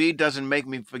telling you, the weed doesn't make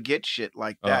me forget shit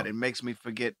like that. It makes me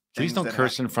forget Please don't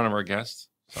curse in front of our guests.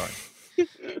 Sorry.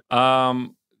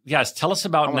 Yes, tell us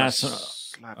about National...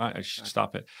 I should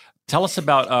stop it. Tell us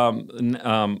about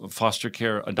foster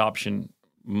care adoption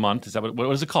month. Is that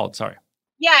what is it called? Sorry.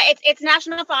 Yeah, it's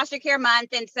National Foster Care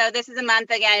Month, and so this is a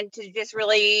month again to just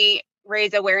really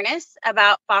raise awareness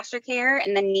about foster care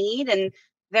and the need. And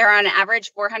there are on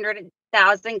average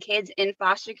 400,000 kids in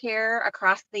foster care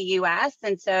across the U.S.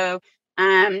 And so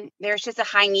there's just a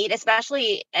high need,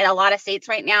 especially in a lot of states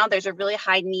right now. There's a really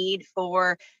high need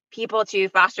for people to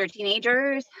foster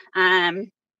teenagers.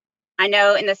 I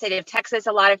know in the state of Texas,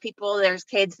 a lot of people, there's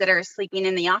kids that are sleeping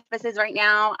in the offices right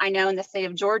now. I know in the state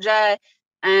of Georgia,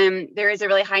 there is a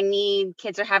really high need.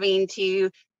 Kids are having to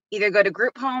either go to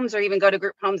group homes or even go to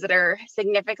group homes that are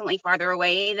significantly farther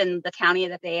away than the county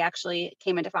that they actually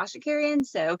came into foster care in.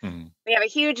 So we have a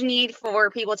huge need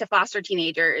for people to foster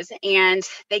teenagers, and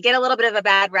they get a little bit of a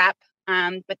bad rap,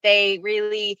 but they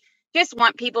really just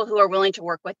want people who are willing to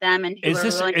work with them. And is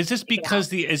this because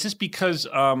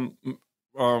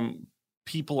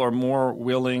people are more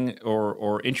willing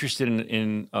or interested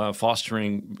in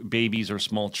fostering babies or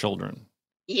small children?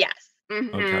 Yes.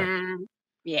 Mm-hmm. Okay.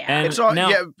 Yeah. And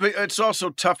but it's also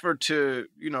tougher to,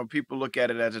 people look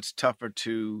at it as it's tougher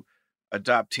to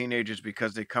adopt teenagers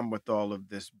because they come with all of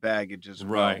this baggage as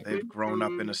well. Right. They've grown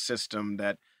up in a system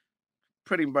that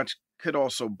pretty much could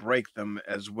also break them,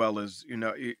 as well as,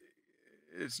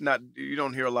 it's not, you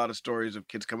don't hear a lot of stories of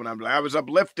kids coming out and be like, I was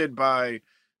uplifted by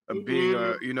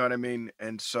being, you know what I mean?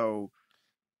 And so.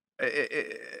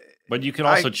 But you can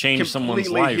also change someone's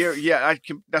life.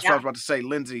 That's what I was about to say,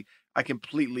 Lindsay. I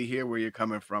completely hear where you're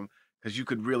coming from, because you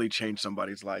could really change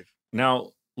somebody's life.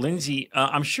 Now, Lindsay,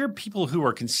 I'm sure people who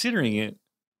are considering it,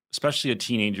 especially a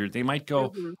teenager, they might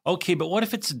go, okay, but what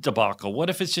if it's a debacle? What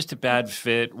if it's just a bad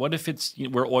fit? What if it's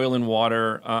we're oil and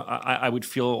water? I would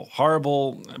feel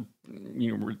horrible,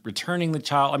 returning the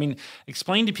child. I mean,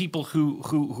 explain to people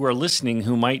who are listening,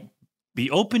 who might be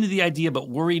open to the idea but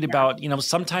worried about,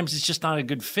 sometimes it's just not a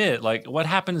good fit. Like, what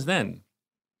happens then?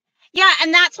 Yeah,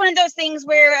 and that's one of those things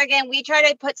where, again, we try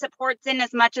to put supports in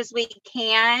as much as we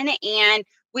can, and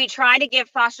we try to give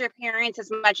foster parents as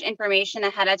much information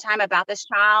ahead of time about this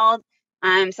child.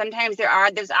 Sometimes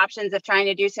there's options of trying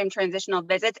to do some transitional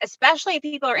visits, especially if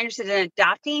people are interested in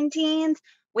adopting teens.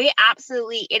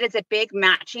 It is a big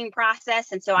matching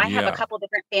process. And so I have a couple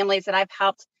different families that I've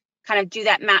helped kind of do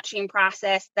that matching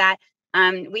process. That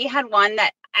we had one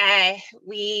that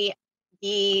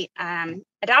the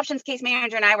adoptions case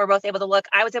manager and I were both able to look.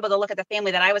 I was able to look at the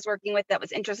family that I was working with that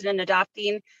was interested in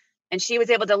adopting, and she was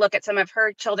able to look at some of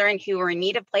her children who were in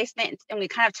need of placement. And we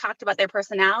kind of talked about their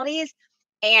personalities,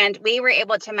 and we were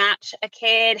able to match a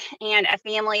kid and a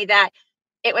family that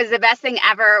it was the best thing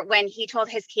ever when he told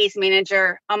his case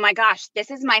manager, oh my gosh, this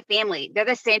is my family. They're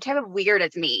the same type of weird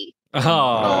as me.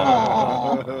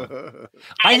 Oh,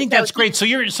 I think that's great. So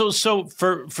you're so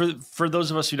for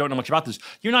those of us who don't know much about this,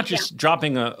 you're not just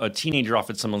dropping a teenager off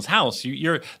at someone's house.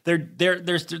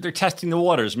 They're testing the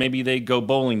waters. Maybe they go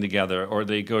bowling together, or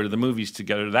they go to the movies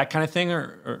together, that kind of thing.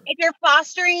 Or if you're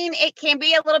fostering, it can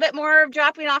be a little bit more of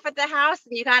dropping off at the house,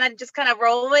 and you kind of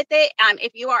roll with it.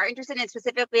 If you are interested in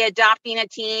specifically adopting a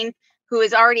teen who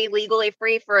is already legally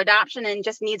free for adoption and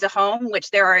just needs a home,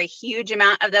 which there are a huge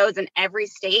amount of those in every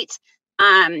state.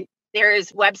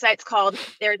 There's websites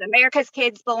there's America's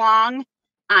Kids Belong.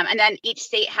 And then each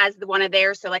state has one of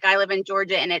theirs. So like I live in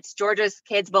Georgia, and it's Georgia's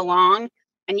Kids Belong.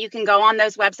 And you can go on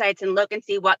those websites and look and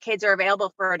see what kids are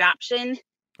available for adoption.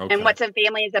 Okay. And once a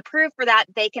family is approved for that,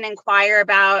 they can inquire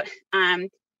about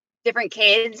different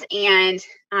kids. And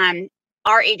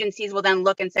our agencies will then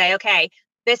look and say, okay,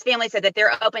 this family said that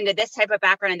they're open to this type of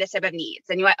background and this type of needs.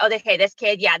 And you're like, oh, okay, this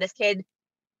kid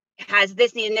has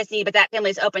this need and this need, but that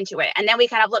family's open to it. And then we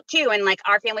kind of look too, and like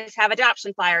our families have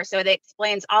adoption flyers. So it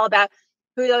explains all about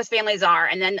who those families are.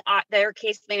 And then their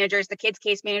case managers, the kids'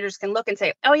 case managers can look and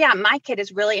say, oh yeah, my kid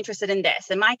is really interested in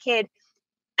this. And my kid,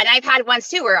 and I've had ones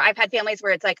too, where I've had families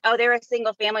where it's like, oh, they're a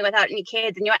single family without any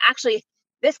kids. And actually,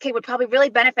 this kid would probably really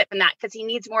benefit from that because he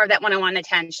needs more of that one-on-one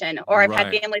attention. Or I've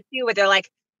had families too, where they're like,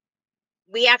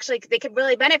 they could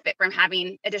really benefit from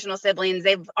having additional siblings.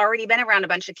 They've already been around a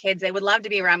bunch of kids. They would love to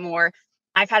be around more.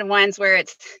 I've had ones where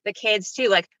it's the kids too,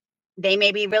 like they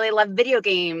maybe really love video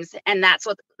games and that's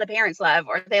what the parents love,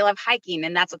 or they love hiking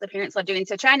and that's what the parents love doing.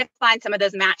 So trying to find some of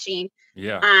those matching.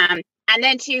 Yeah. And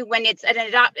then too, when it's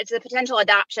it's a potential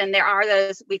adoption, there are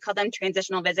those, we call them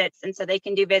transitional visits. And so they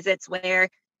can do visits where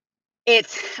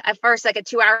it's at first like a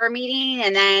 2-hour meeting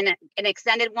and then an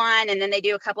extended one. And then they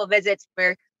do a couple of visits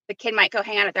where the kid might go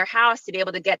hang out at their house to be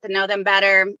able to get to know them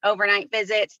better, overnight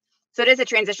visits. So it is a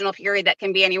transitional period that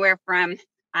can be anywhere from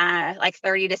like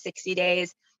 30 to 60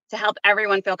 days to help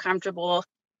everyone feel comfortable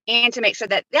and to make sure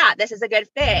that, this is a good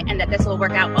fit and that this will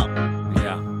work out well.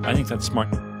 Yeah, I think that's smart.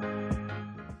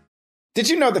 Did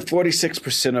you know that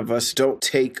 46% of us don't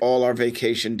take all our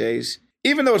vacation days?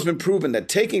 Even though it's been proven that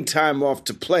taking time off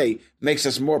to play makes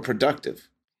us more productive.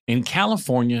 In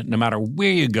California, no matter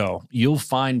where you go, you'll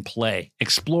find play.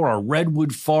 Explore a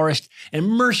redwood forest,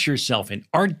 immerse yourself in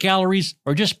art galleries,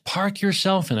 or just park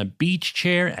yourself in a beach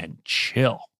chair and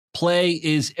chill. Play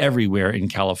is everywhere in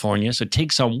California, so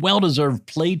take some well-deserved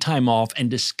playtime off and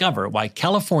discover why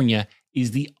California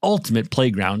is the ultimate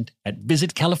playground at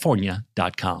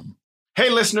visitcalifornia.com. Hey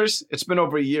listeners, it's been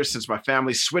over a year since my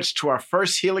family switched to our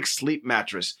first Helix sleep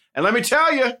mattress. And let me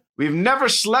tell you, we've never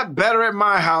slept better at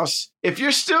my house. If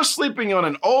you're still sleeping on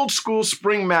an old school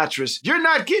spring mattress, you're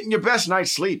not getting your best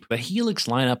night's sleep. The Helix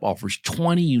lineup offers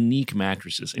 20 unique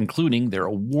mattresses, including their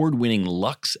award-winning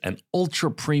Luxe and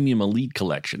Ultra Premium Elite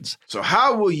collections. So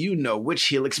how will you know which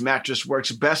Helix mattress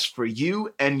works best for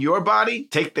you and your body?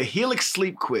 Take the Helix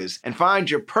Sleep Quiz and find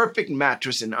your perfect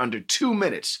mattress in under 2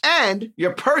 minutes. And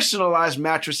your personalized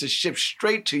mattress is shipped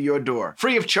straight to your door,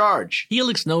 free of charge.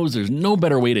 Helix knows there's no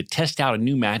better way to to test out a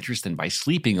new mattress than by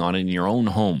sleeping on it in your own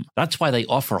home. That's why they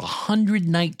offer a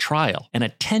 100-night trial and a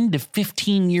 10 to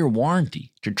 15-year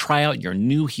warranty to try out your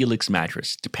new Helix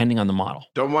mattress, depending on the model.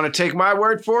 Don't want to take my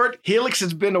word for it? Helix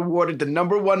has been awarded the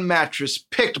 #1 mattress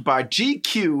picked by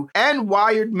GQ and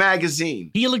Wired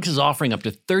Magazine. Helix is offering up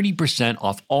to 30%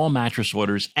 off all mattress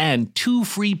orders and 2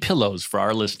 free pillows for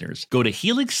our listeners. Go to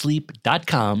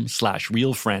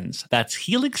helixsleep.com/realfriends. That's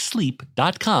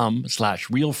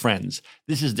helixsleep.com/realfriends.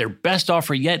 This is their best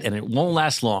offer yet, and it won't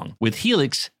last long. With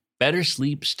Helix, better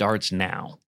sleep starts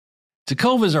now.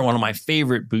 Tecovas are one of my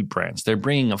favorite boot brands. They're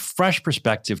bringing a fresh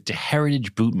perspective to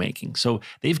heritage boot making. So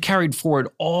they've carried forward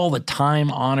all the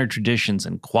time-honored traditions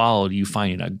and quality you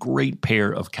find in a great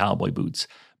pair of cowboy boots.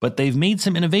 But they've made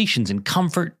some innovations in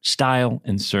comfort, style,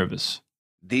 and service.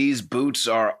 These boots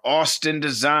are Austin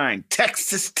designed,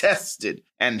 Texas tested,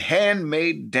 and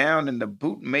handmade down in the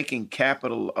boot-making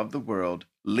capital of the world,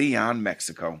 Leon,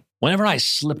 Mexico. Whenever I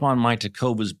slip on my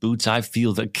Tecovas boots, I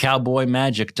feel the cowboy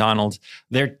magic, Donald.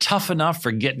 They're tough enough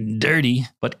for getting dirty,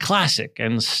 but classic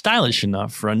and stylish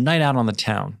enough for a night out on the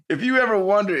town. If you ever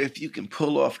wonder if you can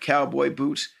pull off cowboy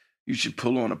boots, you should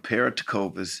pull on a pair of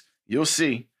Tecovas. You'll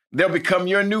see. They'll become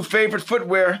your new favorite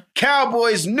footwear.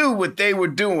 Cowboys knew what they were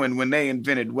doing when they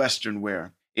invented Western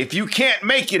wear. If you can't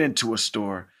make it into a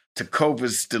store,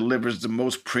 Tecovas delivers the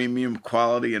most premium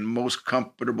quality and most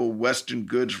comfortable Western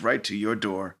goods right to your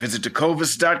door. Visit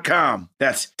Tecovas.com.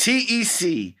 That's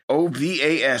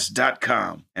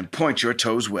TECOVAS.com and point your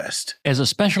toes west. As a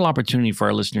special opportunity for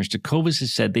our listeners, Tecovas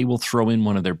has said they will throw in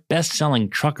one of their best-selling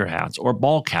trucker hats or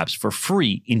ball caps for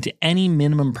free into any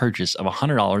minimum purchase of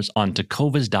 $100 on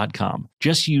Tecovas.com.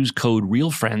 Just use code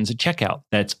REALFRIENDS at checkout.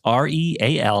 That's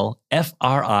REALFRIENDS.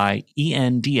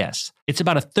 It's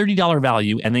about a $30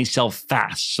 value, and they sell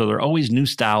fast, so there are always new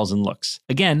styles and looks.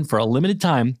 Again, for a limited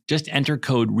time, just enter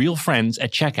code REALFRIENDS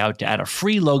at checkout to add a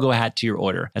free logo hat to your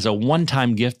order as a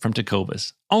one-time gift from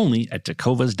Tecovas, only at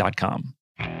Tecovas.com.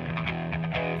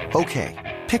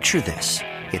 Okay, picture this.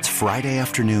 It's Friday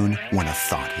afternoon when a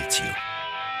thought hits you.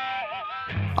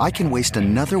 I can waste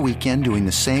another weekend doing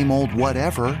the same old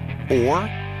whatever, or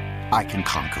I can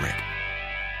conquer it.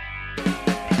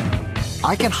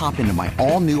 I can hop into my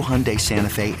all-new Hyundai Santa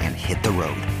Fe and hit the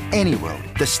road. Any road.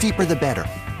 The steeper, the better.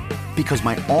 Because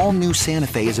my all-new Santa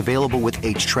Fe is available with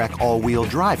H-Track all-wheel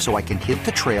drive, so I can hit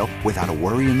the trail without a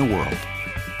worry in the world.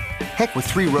 Heck, with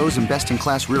 3 rows and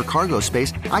best-in-class rear cargo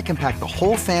space, I can pack the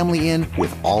whole family in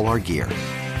with all our gear.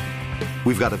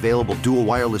 We've got available dual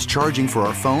wireless charging for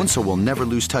our phones, so we'll never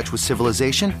lose touch with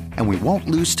civilization, and we won't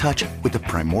lose touch with the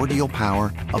primordial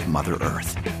power of Mother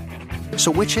Earth. So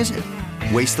which is it?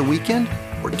 Waste the weekend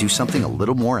or do something a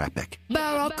little more epic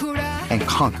and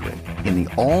conquer it in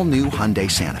the all-new Hyundai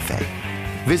Santa Fe.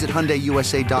 Visit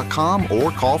HyundaiUSA.com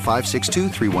or call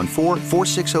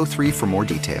 562-314-4603 for more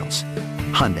details.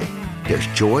 Hyundai, there's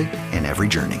joy in every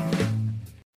journey.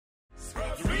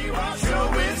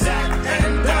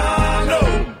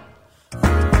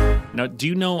 Now, do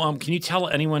you know, can you tell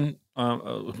anyone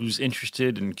who's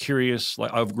interested and curious,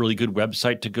 like a really good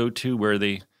website to go to where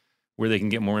they can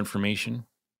get more information?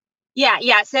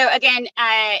 Yeah. So again,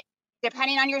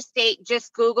 depending on your state,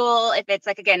 just Google if it's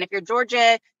if you're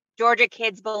Georgia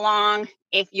Kids Belong.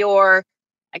 If you're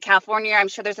a California, I'm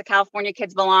sure there's a California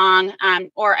Kids Belong,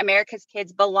 or America's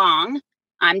Kids Belong.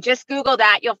 Just Google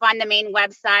that. You'll find the main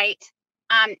website.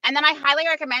 And then I highly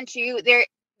recommend the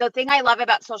thing I love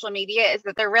about social media is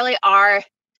that there really are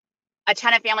a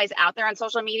ton of families out there on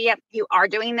social media who are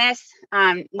doing this.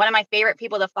 One of my favorite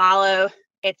people to follow,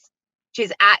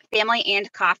 she's at Family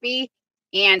and Coffee.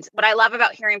 And what I love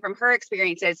about hearing from her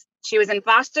experiences, she was in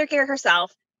foster care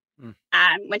herself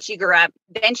when she grew up.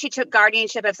 Then she took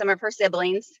guardianship of some of her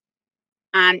siblings.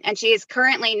 And she is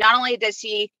currently, not only is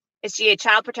she a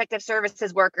child protective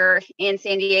services worker in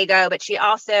San Diego, but she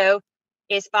also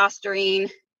is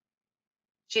fostering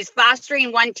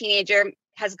one teenager,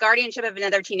 has guardianship of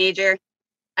another teenager,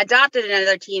 adopted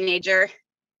another teenager,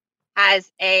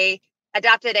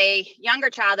 adopted a younger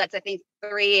child that's I think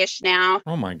 3-ish now.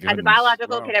 Oh my goodness. Has a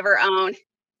biological kid of her own,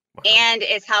 and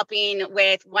is helping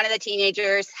with one of the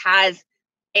teenagers has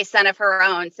a son of her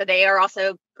own. So they are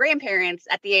also grandparents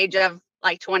at the age of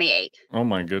 28. Oh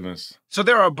my goodness. So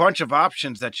there are a bunch of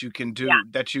options that you can do,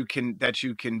 that you can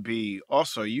be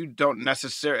also. You don't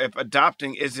necessarily, if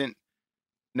adopting isn't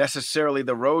necessarily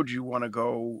the road you want to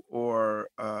go, or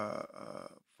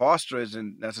foster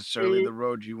isn't necessarily the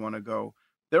road you want to go,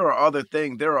 there are other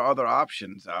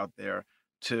options out there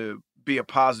to be a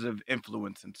positive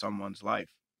influence in someone's life.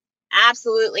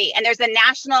 Absolutely. And there's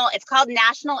it's called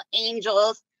National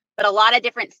Angels but a lot of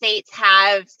different states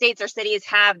or cities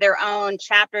have their own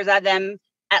chapters of them.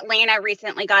 Atlanta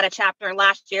recently got a chapter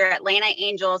last year, Atlanta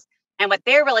Angels. And what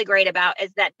they're really great about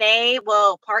is that they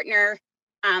will partner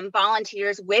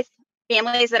volunteers with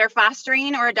families that are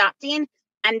fostering or adopting.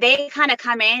 And they kind of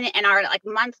come in and are like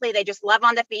monthly. They just love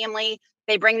on the family.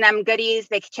 They bring them goodies.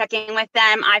 They check in with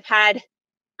them. I've had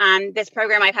this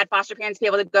program, I've had foster parents be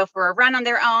able to go for a run on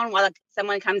their own while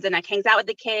someone comes in and hangs out with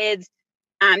the kids.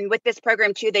 With this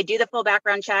program too, they do the full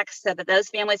background checks so that those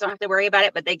families don't have to worry about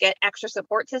it, but they get extra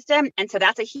support system. And so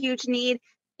that's a huge need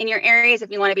in your areas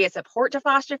if you want to be a support to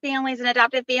foster families and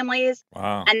adoptive families.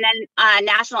 Wow. And then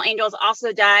National Angels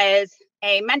also does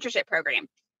a mentorship program.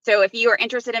 So if you are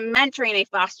interested in mentoring a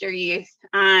foster youth,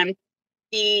 I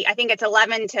think it's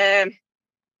 11 to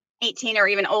 18 or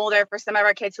even older for some of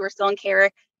our kids who are still in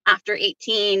care after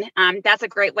 18. That's a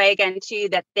great way again too,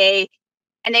 that they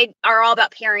are all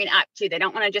about pairing up too. They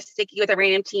don't want to just stick you with a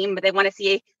random team, but they want to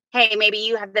see, hey, maybe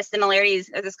you have the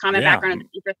similarities of this common background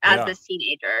as this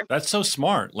teenager. That's so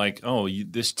smart. Like,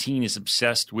 this teen is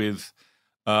obsessed with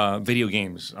video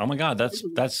games. Oh my God,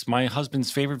 that's my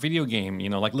husband's favorite video game. You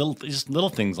know, like little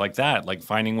things like that, like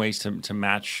finding ways to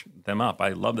match them up. I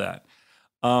love that.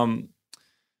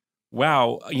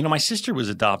 Wow. You know, my sister was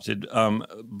adopted,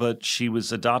 but she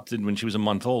was adopted when she was a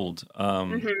month old.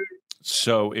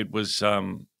 So it was,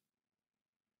 I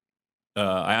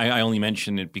only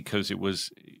mention it because it was,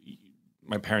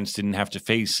 my parents didn't have to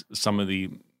face some of the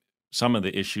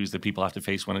issues that people have to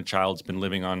face when a child's been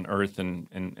living on Earth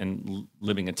and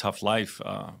living a tough life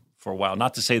for a while.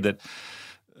 Not to say that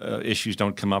issues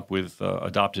don't come up with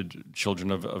adopted children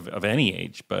of any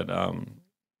age, but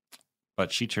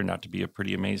she turned out to be a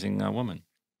pretty amazing woman.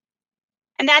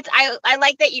 And I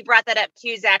like that you brought that up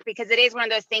too, Zach, because it is one of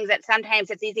those things that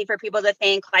sometimes it's easy for people to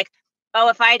think like, oh,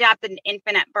 if I adopt an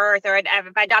infant at birth or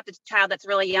if I adopt a child that's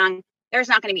really young, there's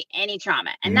not going to be any trauma.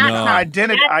 And that's not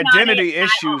identity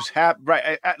issues happen.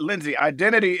 Right, Lindsay,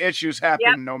 identity issues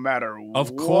happen no matter what.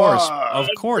 Of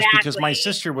course, because my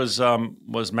sister was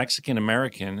Mexican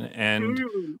American and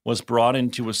was brought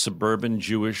into a suburban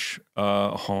Jewish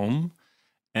home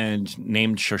and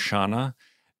named Shoshana,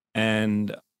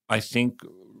 and I think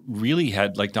really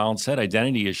had, like Donald said,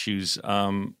 identity issues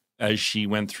as she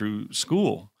went through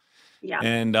school. Yeah.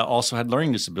 And also had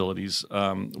learning disabilities,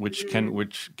 which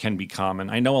can be common.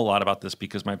 I know a lot about this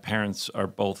because my parents are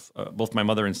both my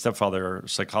mother and stepfather are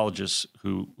psychologists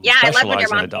who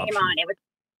specialize in adoption. Came on. It was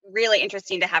really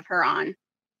interesting to have her on.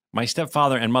 My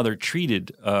stepfather and mother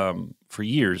treated for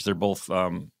years. They're both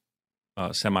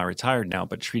semi-retired now,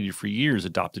 but treated for years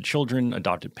adopted children,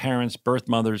 adopted parents, birth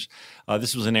mothers.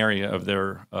 This was an area of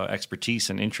their expertise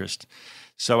and interest.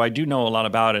 So I do know a lot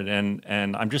about it,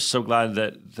 and I'm just so glad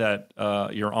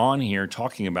that you're on here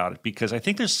talking about it, because I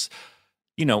think there's,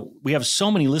 we have so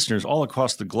many listeners all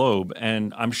across the globe,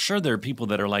 and I'm sure there are people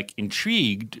that are like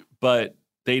intrigued, but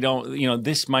they don't.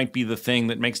 This might be the thing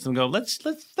that makes them go, let's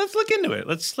look into it.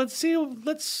 Let's see.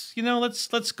 Let's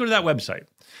go to that website.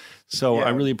 So I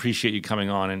really appreciate you coming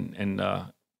on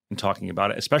and talking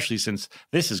about it, especially since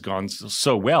this has gone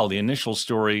so well. The initial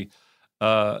story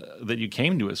that you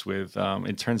came to us with,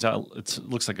 it turns out it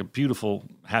looks like a beautiful,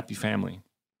 happy family.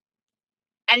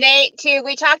 And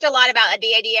we talked a lot about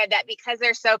the idea that because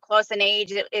they're so close in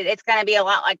age, it's going to be a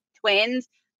lot like twins.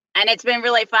 And it's been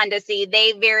really fun to see.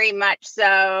 They very much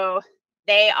so,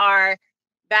 they are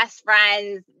best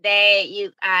friends.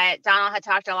 Donald had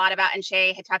talked a lot about, and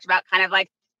Shay had talked about kind of like,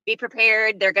 be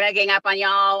prepared. They're going to gang up on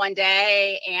y'all one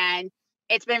day. And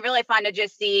it's been really fun to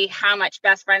just see how much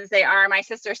best friends they are. My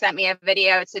sister sent me a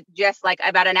video to just like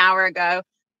about an hour ago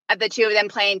of the two of them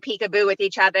playing peekaboo with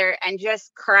each other and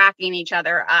just cracking each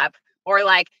other up. Or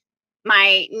like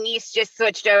my niece just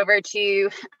switched over to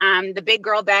the big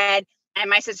girl bed. And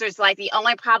my sister's like, the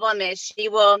only problem is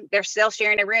they're still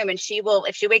sharing a room, and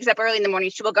if she wakes up early in the morning,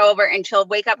 she will go over and she'll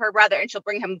wake up her brother and she'll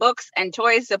bring him books and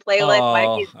toys to play with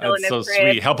while he's still in his crib. So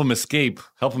sweet. Help him escape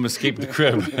the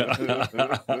crib.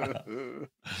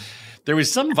 There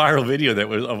was some viral video that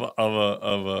was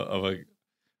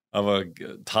of a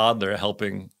toddler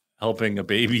helping a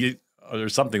baby or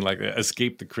something like that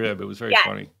escape the crib. It was very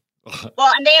funny.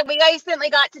 Well, and we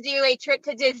recently got to do a trip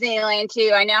to Disneyland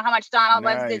too. I know how much Donald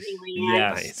loves Disneyland.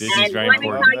 Yes, Disney's very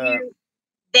important. Tell you,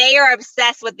 they are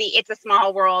obsessed with the "It's a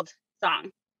Small World" song.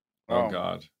 Oh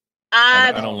God,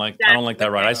 I don't like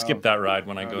that ride. I skip that ride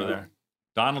when I go there.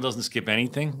 Donald doesn't skip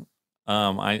anything.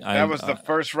 That was the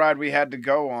first ride we had to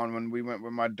go on when we went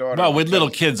with my daughter. Well, with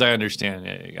little kids, I understand.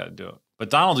 Yeah, you got to do it.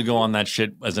 But Donald would go on that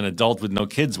shit as an adult with no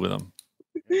kids with him.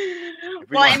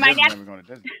 Well, and my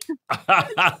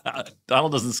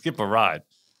Donald doesn't skip a ride.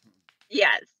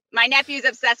 Yes. my nephew's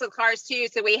obsessed with cars too,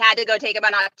 so we had to go take him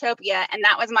on Autopia, and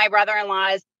that was my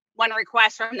brother-in-law's one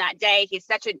request from that day. He's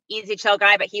such an easy, chill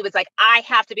guy, but he was like, I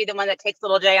have to be the one that takes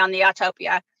little Jay on the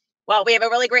Autopia. Well, we have a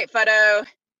really great photo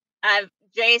of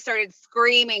Jay started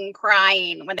screaming,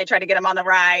 crying when they tried to get him on the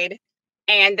ride.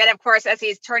 And then, of course, as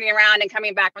he's turning around and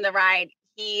coming back from the ride,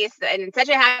 he's in such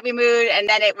a happy mood. And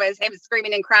then it was him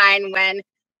screaming and crying when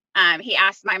he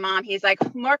asked my mom, he's like,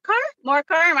 more car?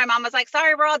 And my mom was like,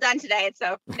 sorry, we're all done today.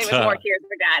 So it was more tears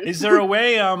were done. Is there a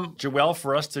way, Joelle,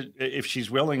 for us to, if she's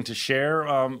willing to share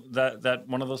that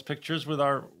one of those pictures with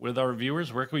our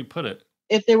viewers, where can we put it?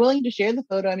 If they're willing to share the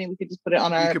photo, I mean, we could just put it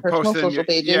on our personal social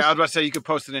pages. Yeah, I was about to say you could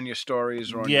post it in your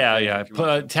stories or on your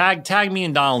page. Tag me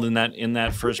and Donald in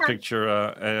that first picture.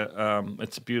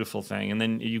 It's a beautiful thing. And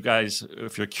then you guys,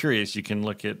 if you're curious, you can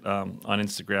look at on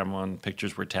Instagram on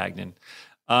pictures we're tagged in.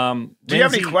 Do you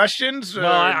have any questions?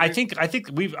 Well, I think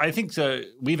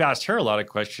we've asked her a lot of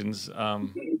questions.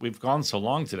 We've gone so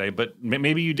long today, but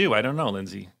maybe you do. I don't know,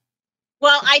 Lindsay.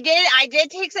 Well, I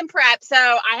did take some prep, so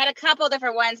I had a couple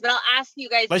different ones, but I'll ask you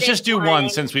guys. Let's just do one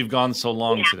since we've gone so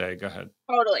long today. Go ahead.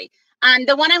 Totally.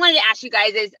 The one I wanted to ask you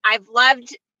guys is I've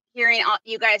loved hearing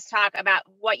you guys talk about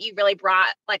what you really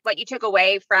brought, like what you took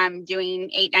away from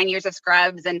doing 8-9 years of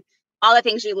Scrubs and all the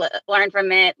things you learned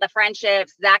from it, the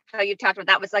friendships. Zach, how you talked about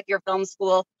that was like your film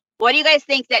school. What do you guys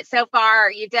think that so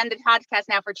far you've done the podcast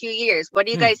now for 2 years? What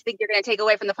do you guys think you're going to take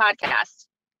away from the podcast?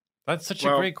 That's such a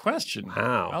great question.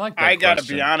 Wow. I like that I got to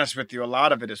be honest with you. A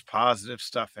lot of it is positive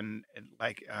stuff and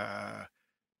like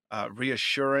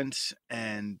reassurance.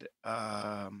 And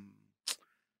I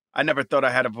never thought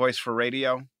I had a voice for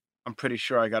radio. I'm pretty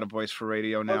sure I got a voice for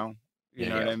radio now. You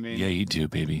know what I mean? Yeah, you do,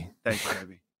 baby. Thank you,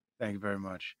 baby. Thank you very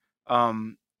much.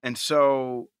 And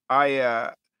so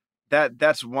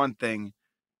that's one thing.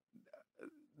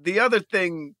 The other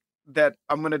thing that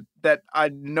I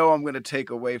know I'm gonna take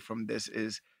away from this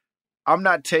is I'm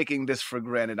not taking this for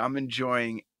granted. I'm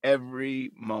enjoying every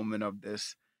moment of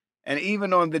this. And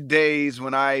even on the days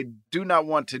when I do not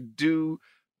want to do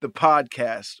the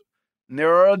podcast, and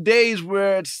there are days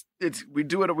where we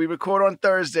record on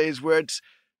Thursdays where it's,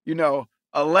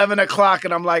 11 o'clock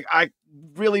and I'm like, I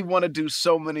really want to do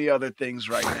so many other things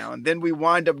right now. And then we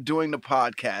wind up doing the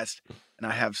podcast and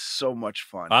I have so much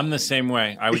fun. I'm the same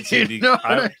way. I would say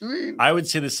I would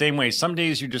say the same way. Some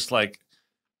days you're just like,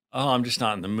 oh, I'm just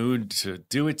not in the mood to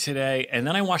do it today. And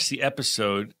then I watch the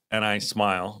episode and I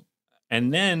smile.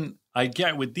 And then I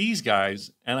get with these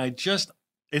guys and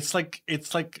it's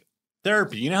like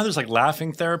therapy. You know how there's like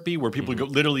laughing therapy where people go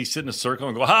literally sit in a circle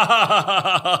and go, ha, ha, ha,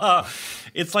 ha, ha, ha.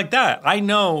 It's like that. I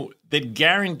know that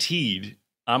guaranteed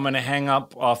I'm going to hang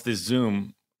up off this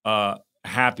Zoom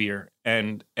happier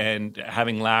and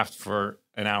having laughed for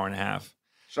an hour and a half.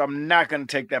 So I'm not going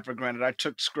to take that for granted. I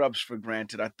took Scrubs for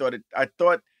granted. I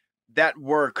thought that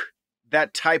work,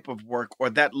 that type of work, or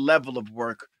that level of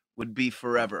work would be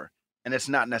forever. And it's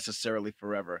not necessarily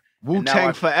forever.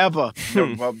 Wu-Tang forever.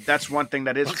 Well, that's one thing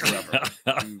that is forever.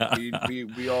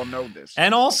 we all know this.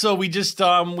 And also, we just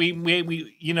we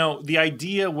the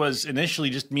idea was initially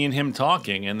just me and him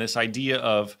talking, and this idea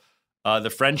of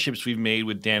the friendships we've made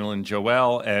with Daniel and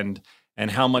Joelle,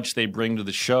 and how much they bring to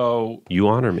the show. You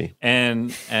honor me.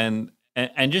 And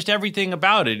just everything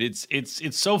about it.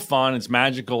 It's so fun. It's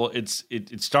magical. It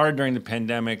started during the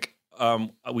pandemic.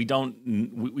 We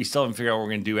still haven't figured out what we're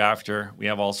going to do after. We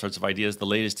have all sorts of ideas. The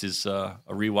latest is a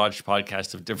rewatch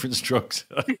podcast of Different Strokes.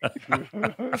 Well,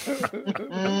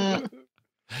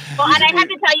 and I have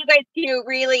to tell you guys too,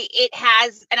 really, it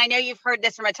has, and I know you've heard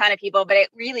this from a ton of people, but it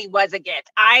really was a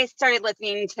gift. I started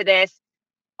listening to this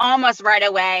almost right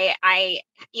away.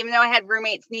 Even though I had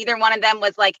roommates, neither one of them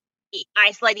was like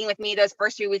isolating with me those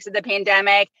first few weeks of the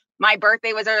pandemic. My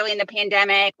birthday was early in the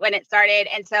pandemic when it started.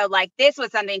 And so like, this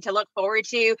was something to look forward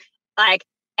to like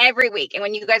every week. And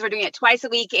when you guys were doing it twice a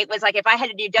week, it was like, if I had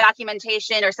to do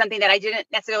documentation or something that I didn't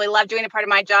necessarily love doing a part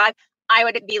of my job, I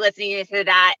would be listening to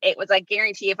that. It was like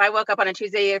guarantee if I woke up on a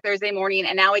Tuesday or Thursday morning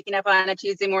and now waking up on a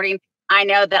Tuesday morning, I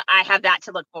know that I have that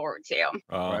to look forward to.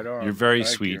 Right on. You're very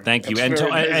sweet. Thank you. And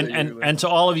to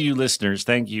all of you listeners,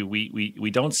 thank you.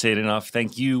 We don't say it enough.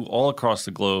 Thank you all across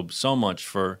the globe so much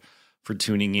for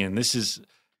tuning in.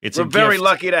 We're very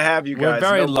lucky to have you guys. We're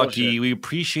very lucky. Bullshit. We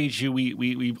appreciate you.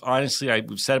 We honestly,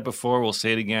 we've said it before. We'll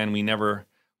say it again. We never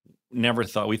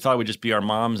thought. We thought it would just be our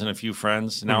moms and a few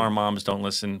friends. Now our moms don't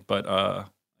listen, but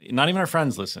not even our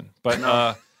friends listen.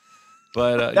 But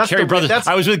Carrie Brothers.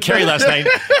 I was with Carrie last night.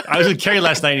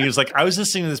 And he was like, I was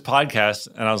listening to this podcast,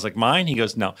 and I was like, mine? He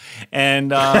goes, no.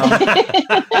 And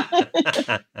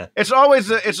it's always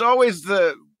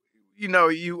the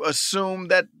you assume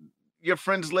that your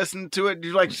friends listen to it?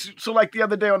 You like so like the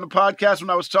other day on the podcast when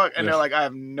I was talking, and they're like, I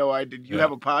have no idea. You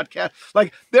have a podcast?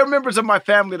 Like, they're members of my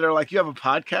family that are like, you have a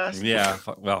podcast? Yeah.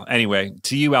 Well, anyway,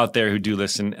 to you out there who do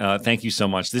listen, thank you so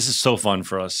much. This is so fun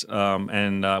for us,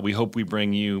 and we hope we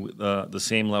bring you the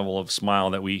same level of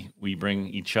smile that we bring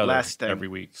each other every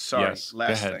week. Sorry, yes.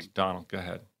 last go ahead, thing. Donald. Go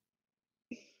ahead.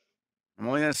 I'm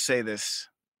only going to say this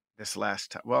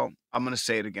last time. Well, I'm going to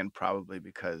say it again probably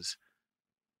because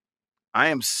I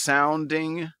am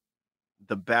sounding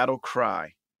the battle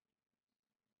cry.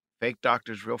 Fake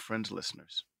doctors, real friends,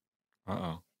 listeners.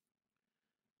 Uh-oh.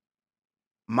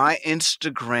 My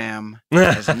Instagram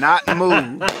has not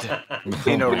moved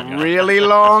in a really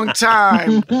long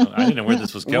time. I didn't know where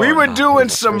this was going. We were doing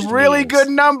some really good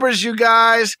numbers, you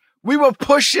guys. We were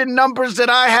pushing numbers that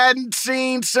I hadn't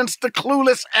seen since the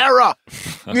Clueless era.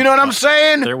 You know what I'm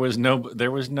saying? There was no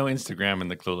Instagram in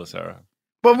the Clueless era.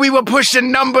 But we were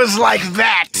pushing numbers like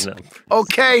that.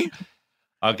 Okay?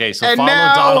 Okay, so And follow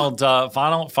now-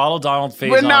 Donald. Follow Donald.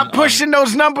 Phase We're not on- pushing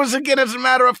those numbers again. As a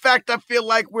matter of fact, I feel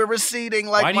like we're receding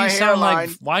like why do my you sound hairline.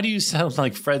 why do you sound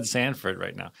like Fred Sanford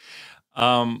right now?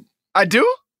 I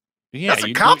do? Yeah, That's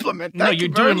a compliment. No, Thank you're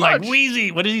you very doing like much.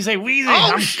 Wheezy. What did he say? Wheezy.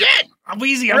 Oh, shit. I'm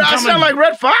Wheezy. I'm I coming. sound like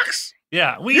Red Fox?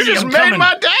 Yeah, Wheezy. You just I'm made coming.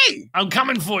 my day. I'm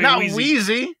coming for you, Not Wheezy.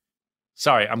 Wheezy.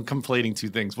 Sorry, I'm conflating two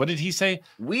things. What did he say?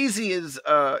 Wheezy is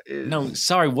No,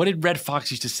 sorry. What did Red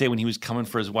Fox used to say when he was coming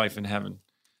for his wife in heaven?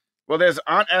 Well, there's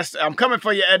Aunt Esther. I'm coming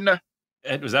for you, Edna.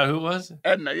 Was that who it was?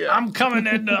 Edna, yeah. I'm coming,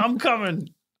 Edna. I'm coming.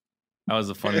 That was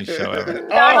the funniest show ever.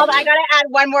 Donald, I gotta add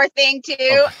one more thing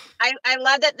too. I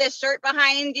love that this shirt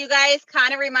behind you guys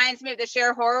kind of reminds me of the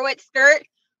Cher Horowitz skirt,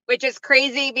 which is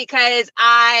crazy because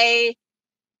I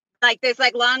like this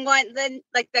like long one, then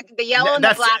like the yellow and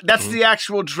the black. That's the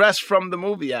actual dress from the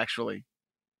movie, actually.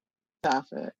 Stop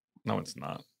it. No, it's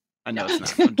not. I know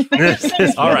it's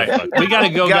not. All right, we gotta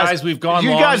go, guys. We've gone.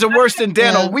 You long. guys are worse than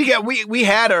Daniel. We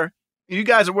had her. You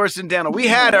guys are worse than Daniel. We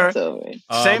had her.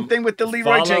 Same thing with the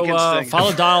Leroy Jenkins thing.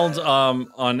 Follow Donald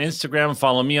on Instagram.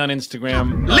 Follow me on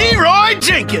Instagram. Leroy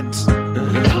Jenkins.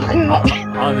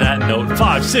 On that note,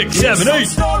 5, 6, 7, 8.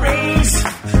 Stories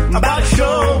about a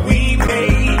show we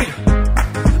made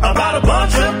about a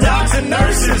bunch of docs and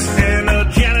nurses and a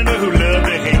janitor who loved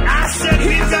to hate. I said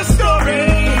he's got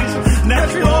stories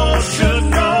that you all should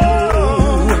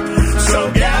know.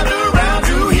 So gather round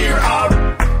to hear our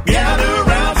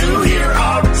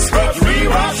Scrubs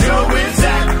Rewatch show with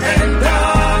Zach and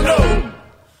Donald.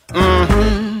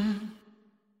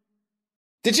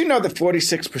 Did you know that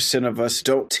 46% of us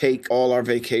don't take all our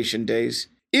vacation days?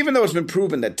 Even though it's been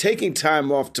proven that taking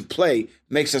time off to play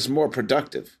makes us more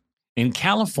productive. In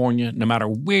California, no matter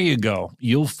where you go,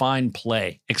 you'll find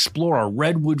play. Explore a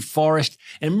redwood forest,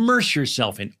 immerse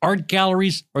yourself in art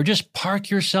galleries, or just park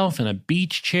yourself in a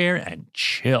beach chair and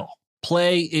chill.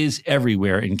 Play is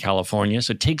everywhere in California,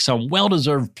 so take some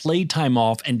well-deserved playtime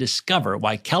off and discover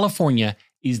why California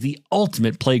is the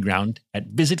ultimate playground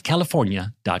at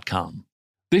visitcalifornia.com.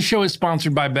 This show is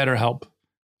sponsored by BetterHelp.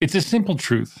 It's a simple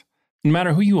truth. No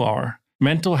matter who you are,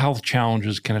 mental health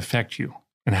challenges can affect you,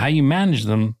 and how you manage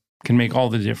them can make all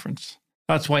the difference.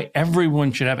 That's why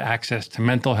everyone should have access to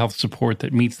mental health support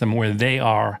that meets them where they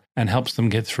are and helps them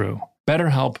get through.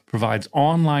 BetterHelp provides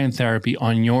online therapy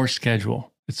on your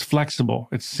schedule. It's flexible,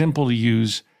 it's simple to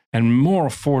use, and more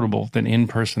affordable than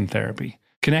in-person therapy.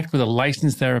 Connect with a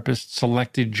licensed therapist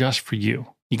selected just for you.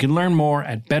 You can learn more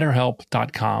at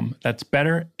betterhelp.com. That's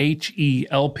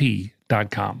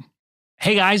betterhelp.com.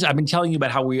 Hey guys, I've been telling you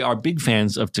about how we are big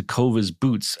fans of Tecovas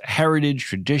boots. Heritage,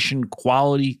 tradition,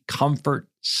 quality, comfort,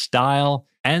 style,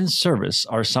 and service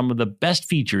are some of the best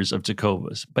features of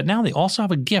Tecovas. But now they also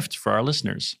have a gift for our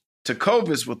listeners.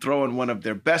 Tecovas will throw in one of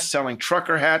their best-selling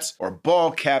trucker hats or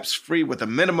ball caps free with a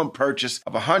minimum purchase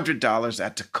of $100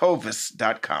 at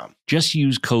tecovas.com. Just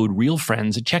use code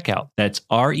REALFRIENDS at checkout. That's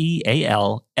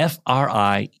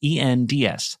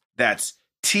REALFRIENDS. That's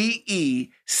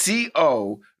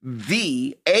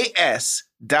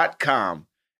TECOVAS.com.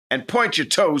 And point your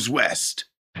toes west.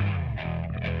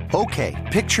 Okay,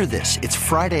 picture this. It's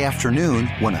Friday afternoon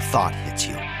when a thought hits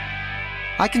you.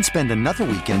 I can spend another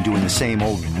weekend doing the same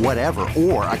old whatever,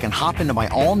 or I can hop into my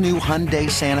all-new Hyundai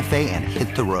Santa Fe and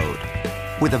hit the road.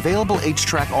 With available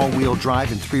H-Track all-wheel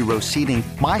drive and 3-row seating,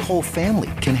 my whole family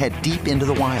can head deep into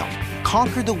the wild.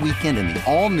 Conquer the weekend in the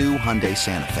all-new Hyundai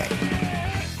Santa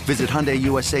Fe. Visit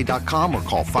HyundaiUSA.com or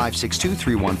call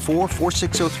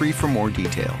 562-314-4603 for more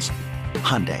details.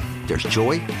 Hyundai, there's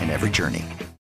joy in every journey.